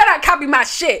 Yeah, y'all better copy my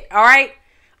shit, all right?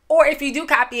 Or if you do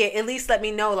copy it, at least let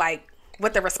me know, like,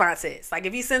 what the response is. Like,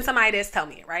 if you send somebody this, tell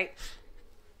me, right?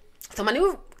 So my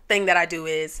new thing that I do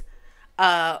is,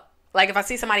 like, if I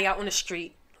see somebody out on the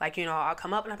street, like, I'll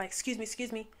come up and I'm like, excuse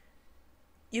me.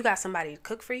 You got somebody to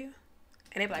cook for you?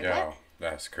 And they be like, what?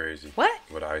 That's crazy. What?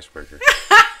 What an icebreaker.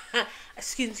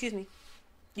 Excuse me.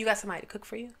 You got somebody to cook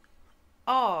for you?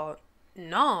 Oh,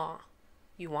 no.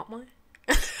 You want one?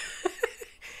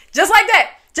 Just like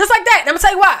that. I'm going to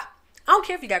tell you why. I don't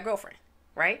care if you got a girlfriend,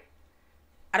 right?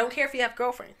 I don't care if you have a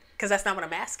girlfriend, because that's not what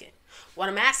I'm asking. What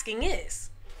I'm asking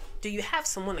is, do you have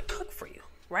someone to cook for you?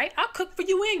 right? I'll cook for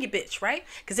you and your bitch, right?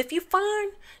 Because if you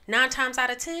find 9 times out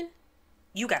of 10,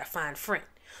 you got a fine friend.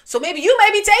 So maybe you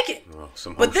may be taken.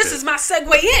 But this is my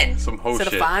segue in to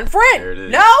the fine friend. There it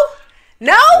is. No?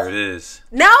 There it is.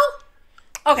 No?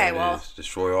 Okay, well.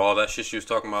 Destroy all that shit you was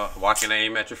talking about. Why can't I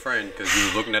aim at your friend? Because you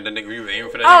was looking at the nigga. You were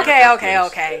aiming for that nigga.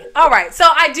 Okay. All right. So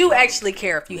I do actually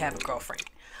care if you have a girlfriend.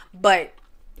 But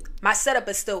my setup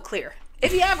is still clear.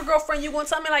 If you have a girlfriend, you want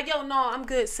to tell me like, yo, no, I'm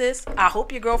good, sis. I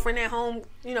hope your girlfriend at home,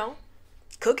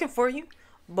 cooking for you.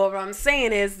 But what I'm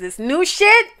saying is this new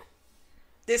shit,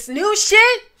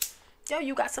 yo,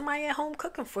 you got somebody at home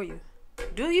cooking for you.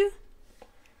 Do you?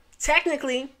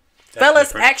 Technically,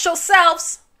 fellas, ask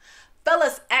yourselves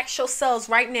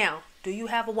right now. Do you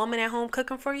have a woman at home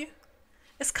cooking for you?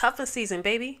 It's cuffing season,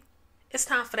 baby. It's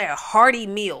time for that hearty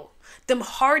meal. Them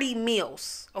hearty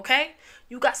meals, okay?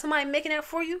 You got somebody making that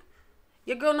for you?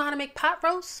 Your girl know how to make pot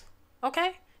roast,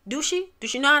 okay? Do she? Do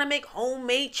she know how to make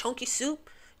homemade chunky soup?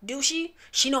 Do she?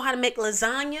 She know how to make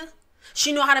lasagna?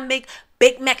 She know how to make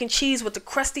baked mac and cheese with the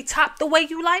crusty top the way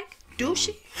you like? Do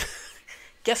she?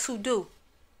 Guess who do?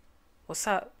 What's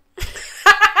up?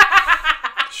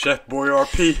 Chef Boy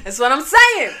RP. That's what I'm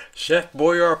saying. Chef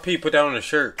Boy RP, put that on a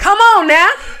shirt. Come on now.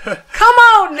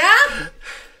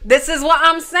 This is what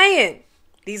I'm saying.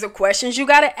 These are questions you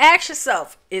got to ask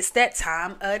yourself. It's that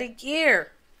time of the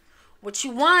year. What you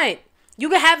want?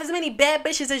 You can have as many bad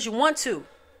bitches as you want to.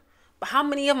 But how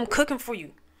many of them cooking for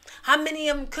you? How many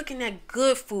of them cooking that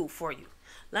good food for you?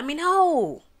 Let me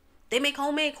know. They make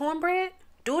homemade cornbread?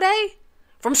 Do they?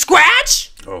 From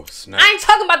scratch? Oh, snap. I ain't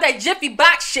talking about that Jiffy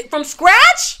box shit. From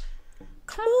scratch?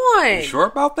 Come on. You sure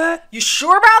about that? You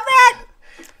sure about that?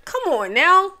 Come on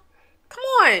now. Come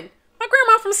on. My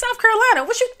grandma from South Carolina.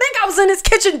 What you think I was in this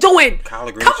kitchen doing?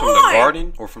 Collard greens from the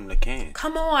garden or from the can?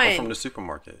 Come on. Or from the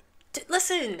supermarket?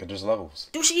 Listen. There's levels.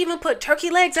 Do she even put turkey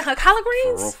legs in her collard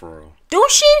greens? For real. Do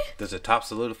she? Does the top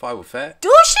solidify with fat?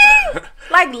 Do she?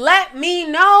 Like, let me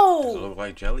know. Does it look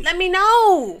like jelly? Let me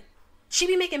know. She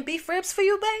be making beef ribs for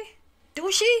you, bae?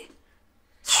 Do she?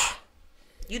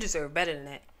 You deserve better than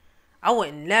that. I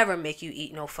would never make you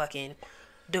eat no fucking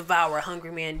devour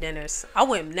hungry man dinners. I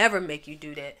would never make you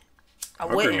do that.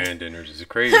 Hungry man dinners is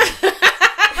crazy.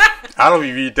 I don't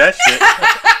even eat that shit.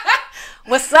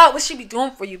 What's up? What she be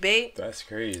doing for you, babe? That's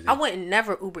crazy. I wouldn't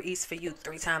never Uber Eats for you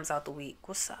 3 times out the week.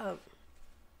 What's up?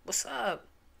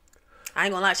 I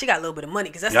ain't gonna lie, she got a little bit of money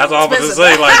because that's all I was to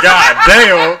say. Like,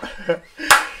 god damn,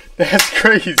 that's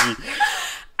crazy. I ain't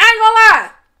gonna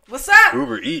lie. What's up?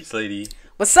 Uber Eats, lady.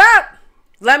 What's up?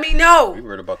 Let me know. We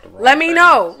heard about the wrong Let me thing.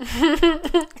 know.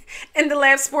 And the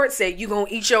Lab Sports said, you gonna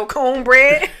eat your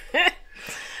cornbread?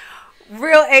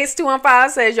 Real Ace 215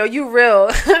 says, yo, you real.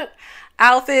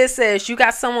 Alfred says, you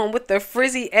got someone with the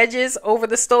frizzy edges over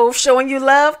the stove showing you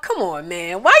love? Come on,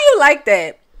 man. Why you like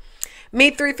that?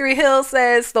 Me33 Hill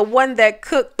says, the one that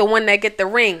cooked, the one that get the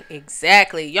ring.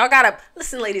 Exactly. Y'all gotta,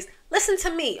 listen, ladies, listen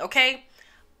to me, okay?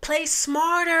 Play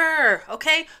smarter,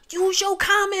 okay? Use your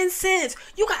common sense.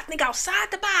 You gotta think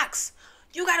outside the box.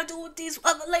 You gotta do what these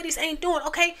other ladies ain't doing,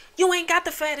 okay? You ain't got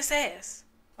the fattest ass,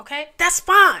 okay? That's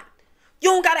fine. You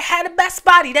don't gotta have the best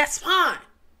body. That's fine.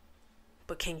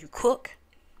 But can you cook?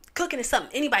 Cooking is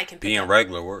something anybody can pick Being up.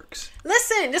 regular works.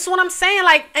 Listen, this is what I'm saying.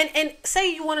 Like, and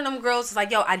say you one of them girls is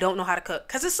like, yo, I don't know how to cook.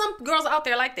 Because there's some girls out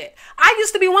there like that. I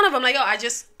used to be one of them. Like, yo,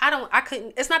 I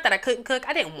couldn't. It's not that I couldn't cook.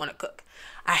 I didn't want to cook.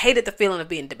 I hated the feeling of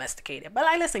being domesticated. But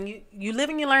like, listen, you live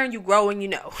and you learn, you grow and you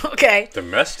know. Okay?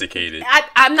 Domesticated.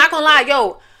 I'm not going to lie.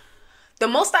 Yo, the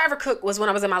most I ever cooked was when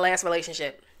I was in my last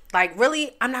relationship. Like,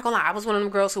 really, I'm not going to lie. I was one of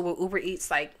them girls who would Uber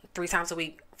Eats like 3 times a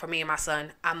week for me and my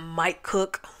son. I might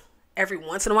cook every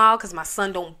once in a while because my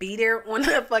son don't be there on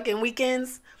the fucking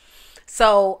weekends.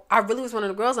 So I really was one of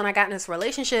the girls, and I got in this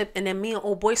relationship, and then me and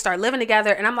old boy started living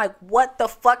together, and I'm like, what the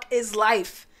fuck is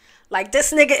life? Like,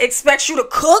 this nigga expects you to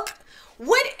cook?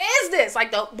 What is this?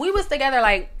 Like, we was together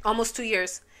like almost 2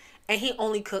 years, and he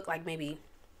only cooked like maybe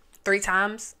 3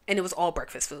 times, and it was all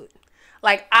breakfast food.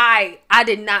 Like, I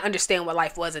did not understand what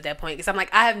life was at that point, because I'm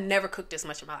like, I have never cooked this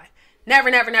much in my life.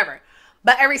 Never, never, never.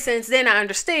 But ever since then, I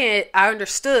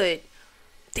understood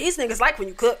these niggas like when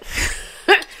you cook.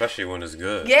 Especially when it's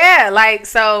good. Yeah, like,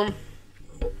 so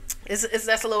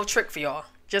that's a little trick for y'all.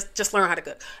 Just learn how to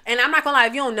cook. And I'm not gonna lie,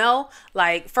 if you don't know,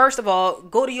 like, first of all,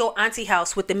 go to your auntie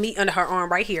house with the meat under her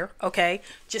arm right here, okay?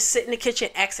 Just sit in the kitchen,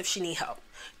 ask if she need help.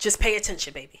 Just pay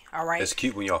attention, baby, all right? It's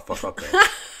cute when y'all fuck up, though.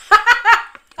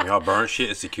 When y'all burn shit,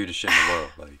 it's the cutest shit in the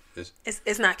world. Like,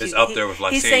 it's not cute. It's up there with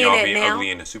like saying y'all being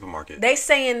ugly in the supermarket. They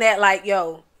saying that like,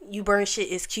 yo, you burn shit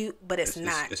is cute, but it's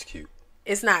not. It's cute.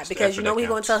 It's not, because you know he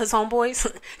gonna tell his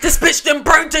homeboys, this bitch done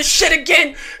burnt this shit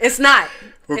again. It's not.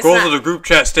 What goes in the group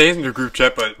chat stays in the group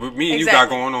chat, but with me and you got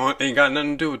going on ain't got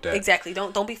nothing to do with that. Exactly.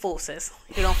 Don't be fooled, sis.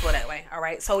 You don't feel that way. All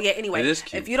right. So yeah. Anyway, it is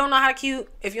cute. If you don't know how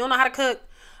to cook,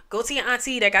 go to your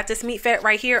auntie that got this meat fat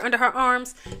right here under her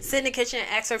arms. Sit in the kitchen and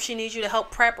ask her if she needs you to help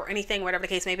prep or anything, whatever the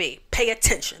case may be. Pay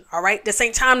attention, all right? This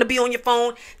ain't time to be on your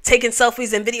phone taking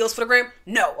selfies and videos for the gram.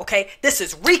 No, okay? This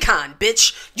is recon,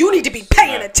 bitch. You need to be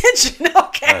paying attention,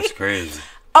 okay? That's crazy.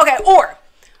 Okay,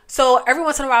 so every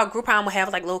once in a while, Groupon will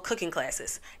have like little cooking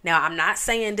classes. Now, I'm not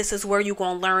saying this is where you're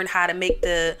going to learn how to make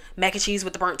the mac and cheese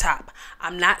with the burnt top.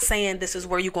 I'm not saying this is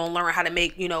where you're going to learn how to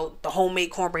make, the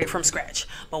homemade cornbread from scratch.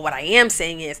 But what I am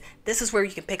saying is this is where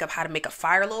you can pick up how to make a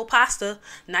fire little pasta,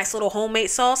 nice little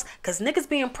homemade sauce. Because niggas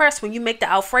be impressed when you make the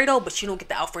Alfredo, but you don't get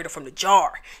the Alfredo from the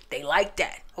jar. They like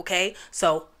that, okay?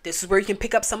 So this is where you can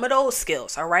pick up some of those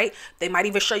skills, all right? They might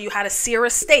even show you how to sear a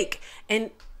steak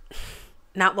and...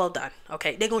 not well done,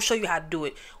 okay? They're going to show you how to do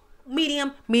it.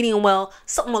 Medium well,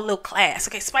 something with a little class,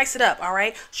 okay? Spice it up, all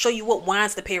right? Show you what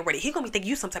wines to pair ready. He going to be thinking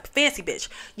you some type of fancy bitch.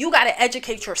 You got to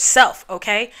educate yourself,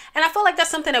 okay? And I feel like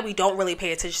that's something that we don't really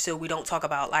pay attention to. We don't talk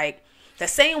about, like, the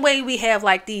same way we have,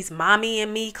 like, these mommy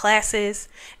and me classes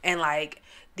and, like,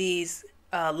 these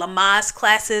Lamaze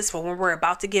classes for when we're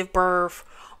about to give birth,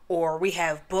 or we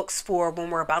have books for when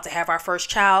we're about to have our first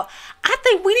child. I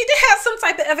think we need to have some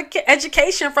type of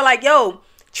education for like,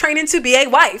 training to be a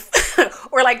wife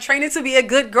or like training to be a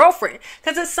good girlfriend.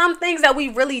 Because there's some things that we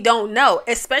really don't know,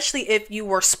 especially if you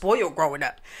were spoiled growing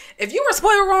up. If you were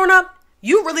spoiled growing up,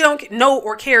 you really don't know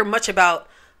or care much about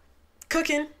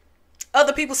cooking,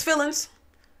 other people's feelings,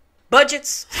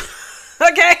 budgets.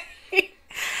 Okay?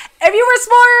 If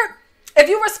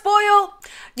you were spoiled,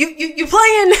 you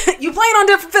playing on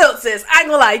different fields, sis. I ain't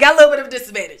gonna lie, you got a little bit of a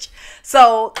disadvantage.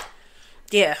 So,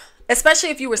 yeah. Especially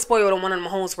if you were spoiled in one of them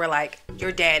homes where, like,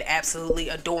 your dad absolutely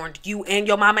adorned you and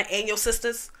your mama and your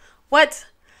sisters. What?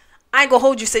 I ain't gonna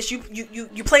hold you, sis.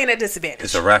 You playing at disadvantage.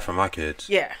 It's a rap for my kids.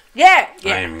 Yeah. I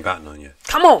ain't even got none yet.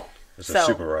 Come on. It's a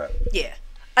super rap. Yeah.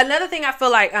 Another thing I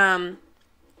feel like,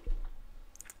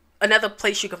 another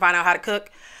place you can find out how to cook,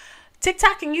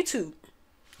 TikTok and YouTube.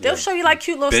 They'll show you like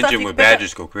cute little stuff. Binging with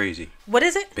Babish go crazy. What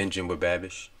is it? Binging with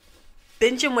Babish.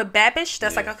 Binging with Babish?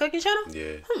 That's like a cooking channel?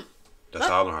 Yeah. That's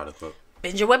how I learn how to cook.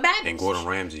 Binging with Babish. And Gordon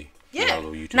Ramsay. Yeah.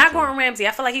 Not Gordon Ramsay.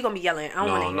 I feel like he's going to be yelling. I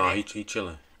don't want to hear that. He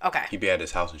chilling. Okay. He be at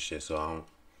his house and shit, so I don't.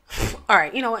 All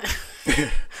right. You know what? Okay.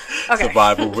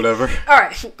 Survival, whatever. All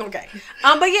right. Okay.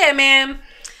 But yeah, man.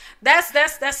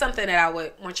 That's something that I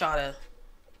would want y'all to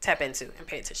tap into and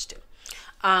pay attention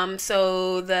to.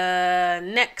 So the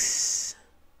next...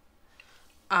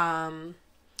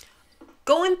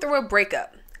 going through a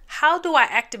breakup. How do I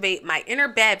activate my inner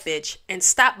bad bitch and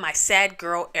stop my sad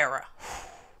girl era?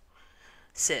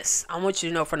 Sis, I want you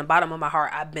to know from the bottom of my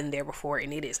heart, I've been there before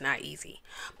and it is not easy.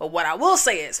 But what I will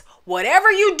say is,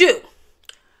 whatever you do,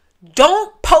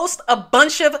 don't post a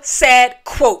bunch of sad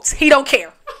quotes. He don't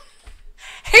care.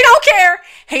 He don't care.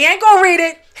 He ain't gonna read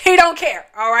it. He don't care.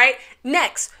 All right.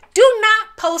 Next. Do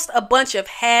not post a bunch of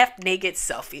half-naked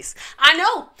selfies. I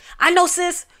know,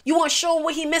 sis. You want to show him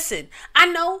what he missing. I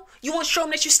know. You want to show him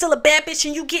that you still a bad bitch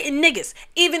and you getting niggas.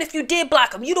 Even if you did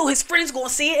block him, you know his friends going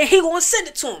to see it and he going to send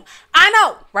it to him. I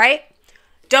know, right?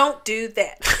 Don't do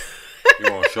that.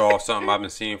 You want to show off something I've been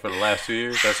seeing for the last 2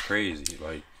 years? That's crazy.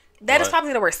 Like that is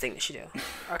probably the worst thing that you do.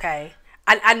 Okay?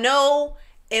 I know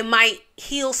it might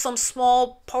heal some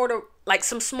small part of... like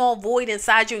some small void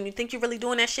inside you and you think you're really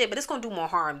doing that shit, but it's going to do more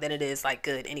harm than it is like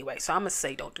good anyway. So I'm going to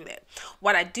say don't do that.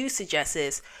 What I do suggest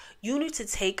is you need to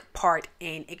take part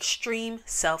in extreme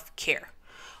self-care.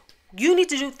 You need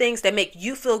to do things that make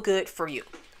you feel good for you,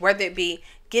 whether it be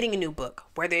getting a new book,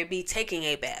 whether it be taking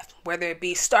a bath, whether it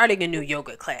be starting a new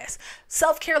yoga class.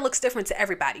 Self-care looks different to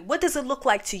everybody. What does it look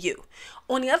like to you?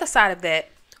 On the other side of that,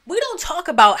 we don't talk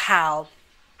about how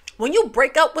when you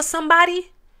break up with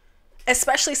somebody,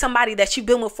 especially somebody that you've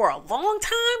been with for a long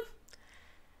time,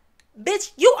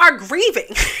 bitch, you are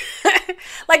grieving.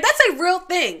 Like, that's a real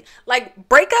thing. Like,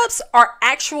 breakups are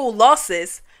actual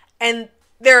losses, and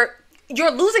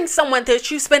you're losing someone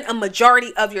that you spent a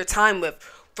majority of your time with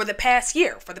for the past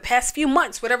year, for the past few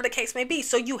months, whatever the case may be.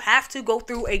 So you have to go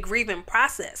through a grieving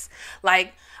process.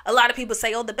 Like, a lot of people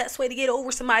say, oh, the best way to get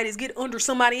over somebody is get under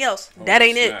somebody else. That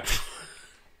ain't it.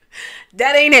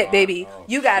 That ain't it, baby.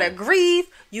 You gotta grieve,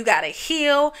 you gotta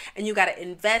heal, and you gotta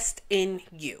invest in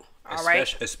you. All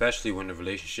right. Especially when the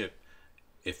relationship,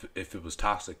 if it was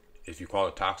toxic, if you call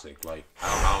it toxic, like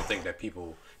I don't think that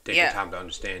people take the time to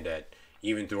understand that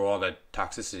even through all that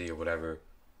toxicity or whatever,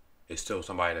 it's still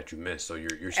somebody that you miss. So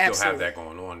you still have that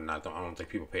going on, and I don't think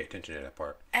people pay attention to that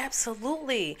part.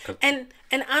 Absolutely. And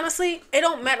honestly, it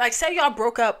don't matter. Like, say y'all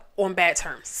broke up on bad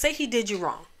terms. Say he did you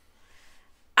wrong.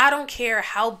 I don't care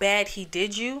how bad he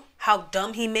did you, how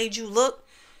dumb he made you look.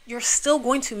 You're still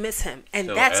going to miss him, and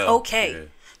still that's okay. Yeah.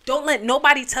 Don't let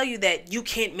nobody tell you that you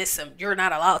can't miss him. You're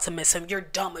not allowed to miss him. You're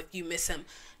dumb if you miss him.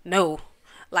 No,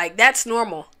 like, that's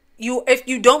normal. If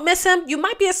you don't miss him, you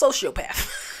might be a sociopath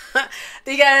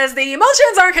because the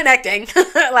emotions aren't connecting.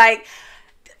 like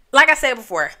I said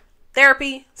before,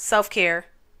 therapy, self-care,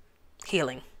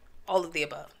 healing, all of the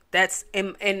above. That's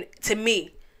and to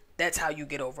me, that's how you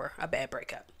get over a bad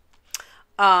breakup.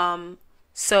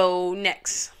 So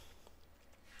next.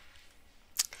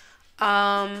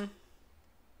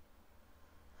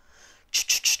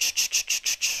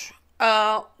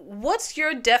 What's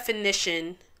your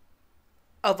definition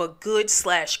of a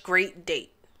good/great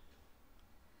date?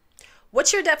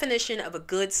 What's your definition of a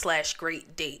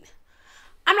good/great date?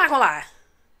 I'm not gonna lie.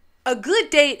 A good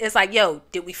date is like, yo,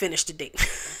 did we finish the date?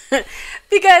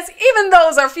 Because even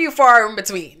those are few far in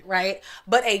between, right?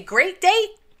 But a great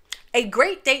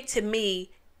date to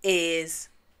me is,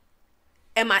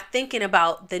 am I thinking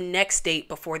about the next date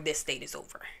before this date is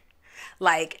over?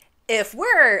 Like, if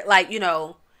we're like,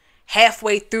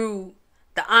 halfway through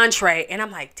the entree and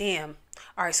I'm like, damn,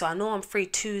 all right, so I know I'm free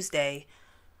Tuesday.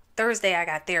 Thursday I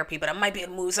got therapy, but I might be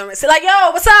able to move somewhere. So like,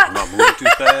 yo, what's up? Am I moving too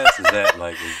fast? Is that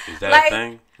like, is that like, a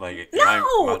thing? Like, no.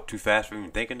 Am I too fast for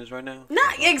even thinking this right now?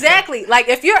 Not exactly. Like,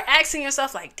 if you're asking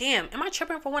yourself, like, damn, am I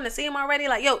tripping for wanting to see him already?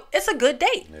 Like, yo, it's a good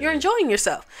date. Yeah. You're enjoying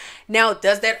yourself. Now,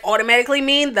 does that automatically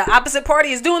mean the opposite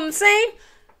party is doing the same?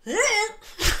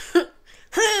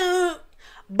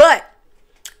 But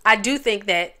I do think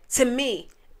that, to me,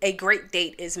 a great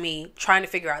date is me trying to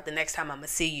figure out the next time I'm going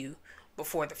to see you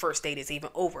before the first date is even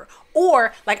over.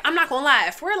 Or, like, I'm not going to lie.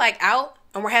 If we're, like, out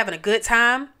and we're having a good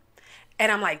time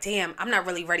and I'm like, damn, I'm not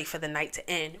really ready for the night to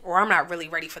end, or I'm not really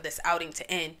ready for this outing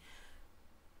to end.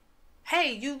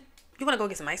 Hey, you want to go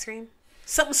get some ice cream?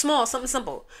 Something small, something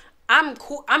simple. I'm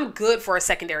cool. I'm good for a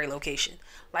secondary location.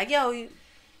 Like, yo,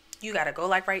 you got to go,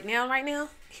 like, right now?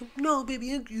 No,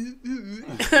 baby. All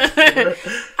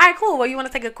right, cool. Well, you want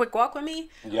to take a quick walk with me?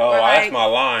 Yo, like, that's my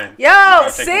line. Yo,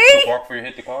 see? Take a quick walk before you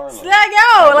hit the car. Like,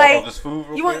 yo, like, walk this food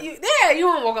real you want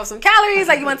to walk off some calories.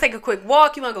 Like, you want to take a quick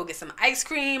walk. You want to go get some ice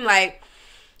cream. Like,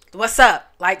 what's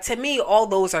up? Like, to me, all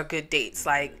those are good dates.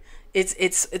 Like,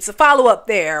 it's a follow up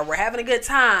there. We're having a good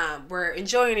time. We're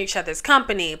enjoying each other's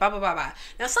company. Blah blah blah blah.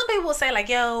 Now, some people will say, like,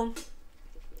 yo,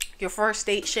 your first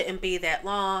date shouldn't be that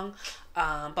long.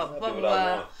 Blah blah blah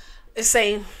blah.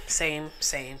 Same.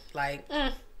 Like,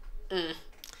 That's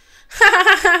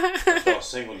all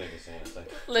single niggas saying.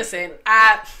 Like, listen,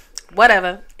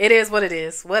 whatever. It is what it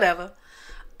is. Whatever.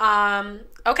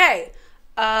 Okay.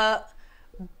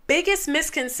 Biggest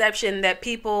misconception that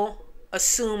people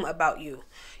assume about you.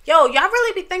 Yo, y'all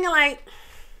really be thinking like,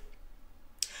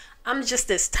 I'm just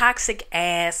this toxic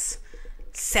ass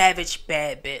savage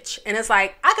bad bitch. And it's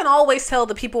like, I can always tell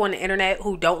the people on the internet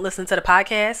who don't listen to the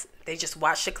podcast, they just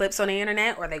watch the clips on the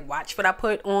internet, or they watch what I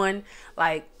put on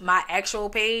like my actual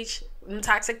page,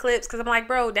 toxic clips, because I'm like,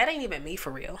 bro, that ain't even me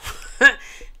for real.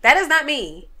 That is not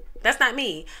me. That's not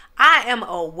me. I am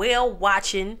a whale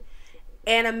watching,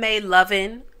 anime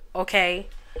loving, okay,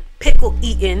 pickle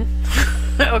eating,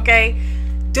 okay,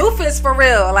 doofus for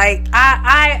real. Like,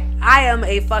 I am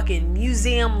a fucking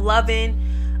museum loving,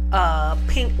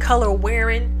 pink color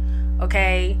wearing,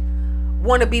 okay,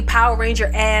 wanna be Power Ranger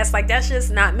ass. Like, that's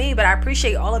just not me. But I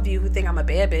appreciate all of you who think I'm a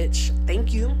bad bitch.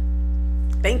 Thank you.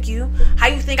 How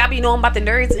you think I be knowing about the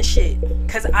nerds and shit?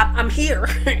 Cause I'm here.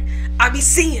 I be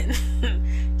seeing.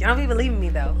 Y'all don't be believing me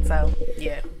though. So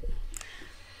yeah.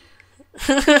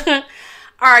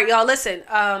 All right, y'all, listen.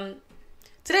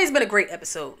 Today's been a great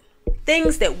episode.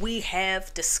 Things that we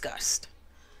have discussed.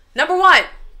 Number one,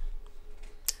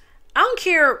 I don't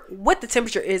care what the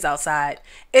temperature is outside.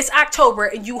 It's October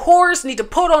and you whores need to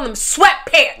put on them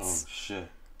sweatpants. Oh, shit.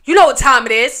 You know what time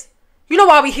it is. You know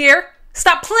why we here.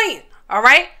 Stop playing, all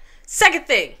right? Second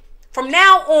thing, from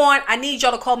now on, I need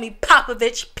y'all to call me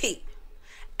Popovich Pea.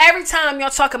 Every time y'all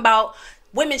talking about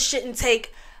women shouldn't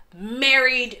take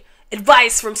married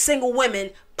advice from single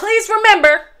women, please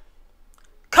remember,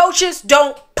 coaches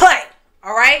don't play,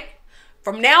 all right?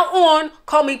 From now on,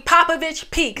 call me Popovich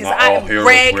Pea, because I am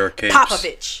Greg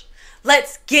Popovich.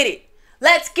 Let's get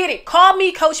it. Call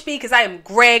me Coach P, because I am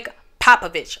Greg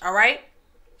Popovich, all right?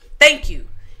 Thank you.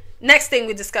 Next thing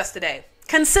we discussed today.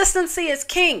 Consistency is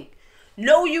king.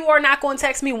 No, you are not going to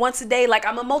text me once a day like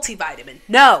I'm a multivitamin.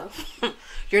 No.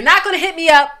 You're not going to hit me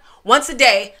up once a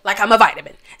day like I'm a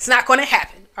vitamin. It's not going to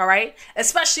happen, all right?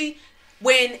 Especially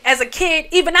when, as a kid,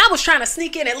 even I was trying to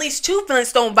sneak in at least 2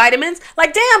 Flintstone vitamins.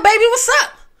 Like, damn, baby, what's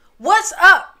up? What's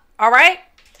up? All right?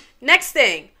 Next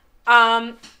thing.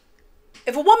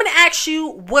 If a woman asks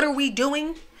you, what are we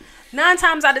doing? 9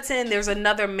 times out of 10, there's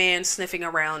another man sniffing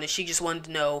around, and she just wanted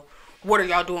to know, what are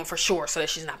y'all doing for sure, so that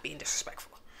she's not being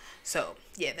disrespectful. So,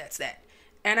 yeah, that's that.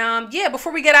 And, yeah,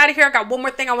 before we get out of here, I got one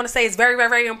more thing I want to say. It's very, very,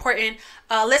 very important.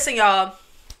 Listen, y'all.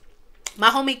 My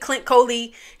homie Clint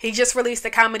Coley, he just released a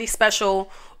comedy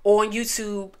special on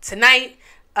YouTube tonight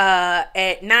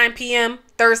at 9 p.m.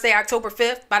 Thursday, October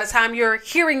 5th. By the time you're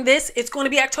hearing this, it's going to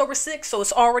be October 6th, so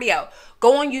it's already out.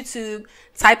 Go on YouTube,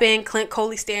 type in Clint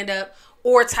Coley stand-up,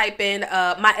 or type in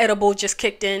My Edible Just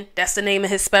Kicked In. That's the name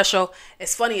of his special.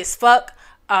 It's funny as fuck.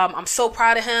 I'm so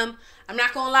proud of him. I'm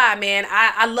not going to lie, man.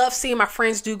 I love seeing my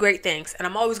friends do great things, and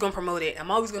I'm always going to promote it.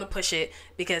 I'm always going to push it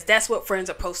because that's what friends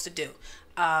are supposed to do.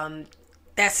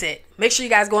 That's it. Make sure you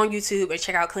guys go on YouTube and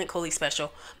check out Clint Coley's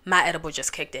special, My Edible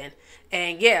Just Kicked In.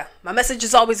 And yeah, my message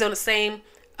is always on the same.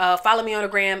 Follow me on the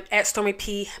gram at Stormy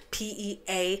Pea,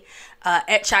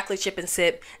 at Chocolate Chip and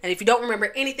Sip. And if you don't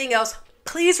remember anything else,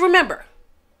 please remember,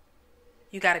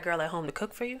 you got a girl at home to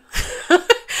cook for you.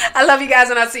 I love you guys,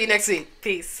 and I'll see you next week.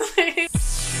 Peace.